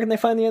joining us. Where can they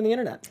find you on the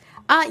internet?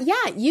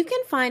 Yeah, you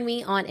can find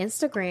me on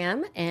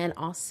Instagram and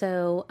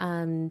also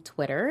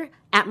Twitter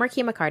at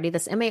Markeia McCarty.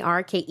 That's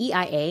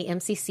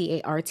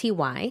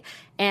MarkeiaMcCarty.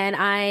 And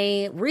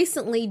I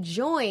recently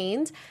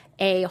joined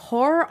a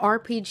horror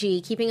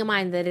RPG, keeping in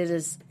mind that it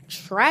is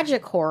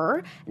tragic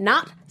horror,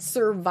 not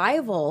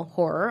survival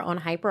horror on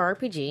Hyper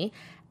RPG.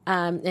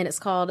 And it's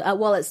called,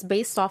 it's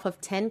based off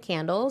of 10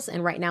 Candles.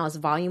 And right now it's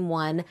Volume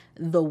 1,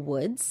 The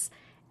Woods.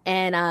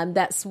 And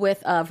that's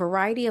with a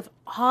variety of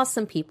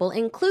awesome people,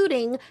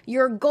 including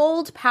your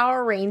gold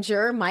Power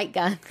Ranger, Mike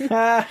Gunn.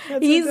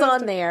 He's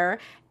on there.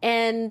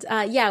 And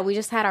we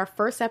just had our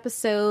first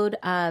episode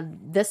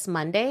this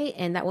Monday,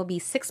 and that will be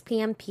 6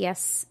 p.m.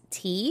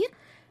 PST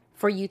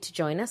for you to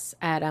join us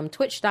at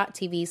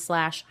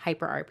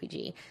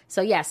twitch.tv/hyperrpg.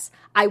 So yes,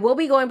 I will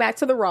be going back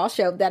to the Raw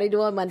show that I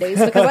do on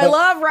Mondays because I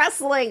love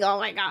wrestling. Oh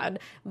my God.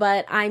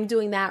 But I'm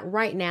doing that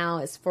right now.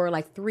 It's for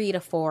like 3 to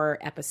 4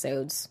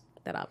 episodes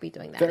that I'll be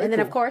doing that. Very and then,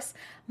 cool. of course,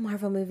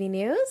 Marvel movie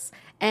news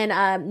and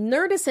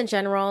Nerdist in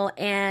general.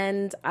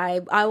 And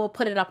I will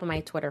put it up on my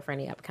Twitter for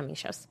any upcoming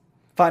shows.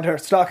 Find her,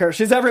 stalk her.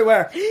 She's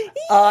everywhere.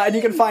 And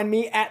you can find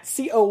me at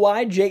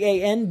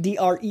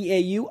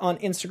CoyJanDreau on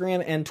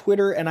Instagram and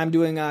Twitter. And I'm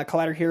doing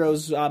Collider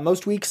Heroes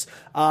most weeks,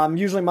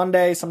 usually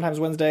Monday, sometimes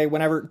Wednesday,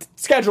 whenever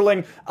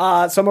scheduling.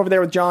 So I'm over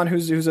there with John,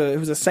 who's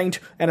a saint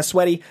and a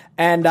sweaty.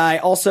 And I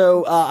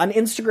also on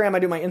Instagram I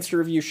do my Insta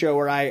review show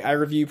where I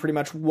review pretty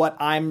much what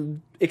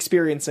I'm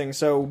experiencing.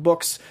 So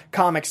books,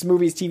 comics,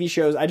 movies, TV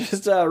shows. I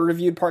just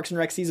reviewed Parks and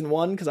Rec season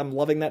 1 because I'm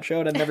loving that show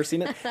and I'd never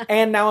seen it.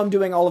 And now I'm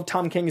doing all of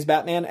Tom King's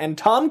Batman. And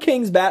Tom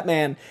King's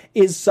Batman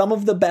is some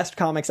of the best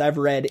comics I've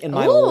read in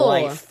my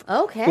life.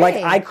 Okay. Like,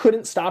 I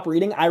couldn't stop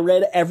reading. I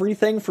read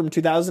everything from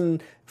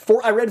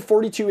 2004. I read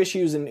 42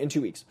 issues in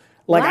 2 weeks.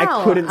 Like,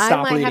 wow. I couldn't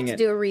stop reading it. I might have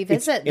to do a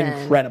revisit it's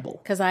then.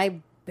 Incredible. Because I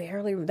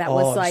barely,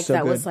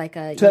 was like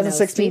a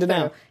 2016 to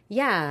now.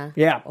 Yeah.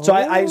 So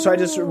I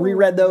just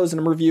reread those and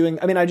I'm reviewing.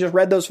 I mean, I just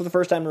read those for the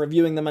first time and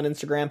reviewing them on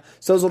Instagram.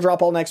 So those will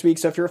drop all next week.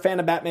 So if you're a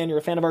fan of Batman, you're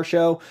a fan of our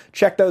show,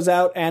 check those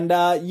out. And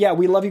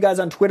we love you guys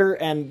on Twitter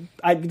and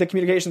the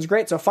communication's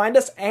great. So find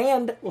us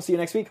and we'll see you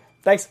next week.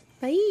 Thanks.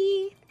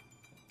 Bye.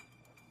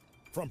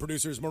 From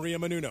producers Maria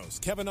Menounos,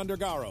 Kevin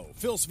Undergaro,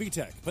 Phil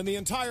Svitek, and the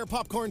entire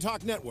Popcorn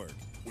Talk Network,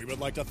 we would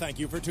like to thank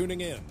you for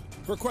tuning in.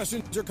 For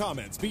questions or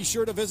comments, be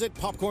sure to visit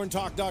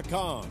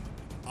popcorntalk.com.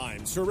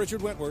 I'm Sir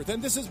Richard Wentworth,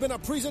 and this has been a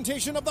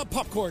presentation of the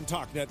Popcorn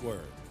Talk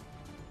Network.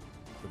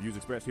 The views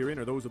expressed herein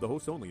are those of the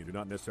hosts only and do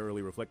not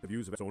necessarily reflect the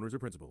views of its owners or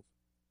principals.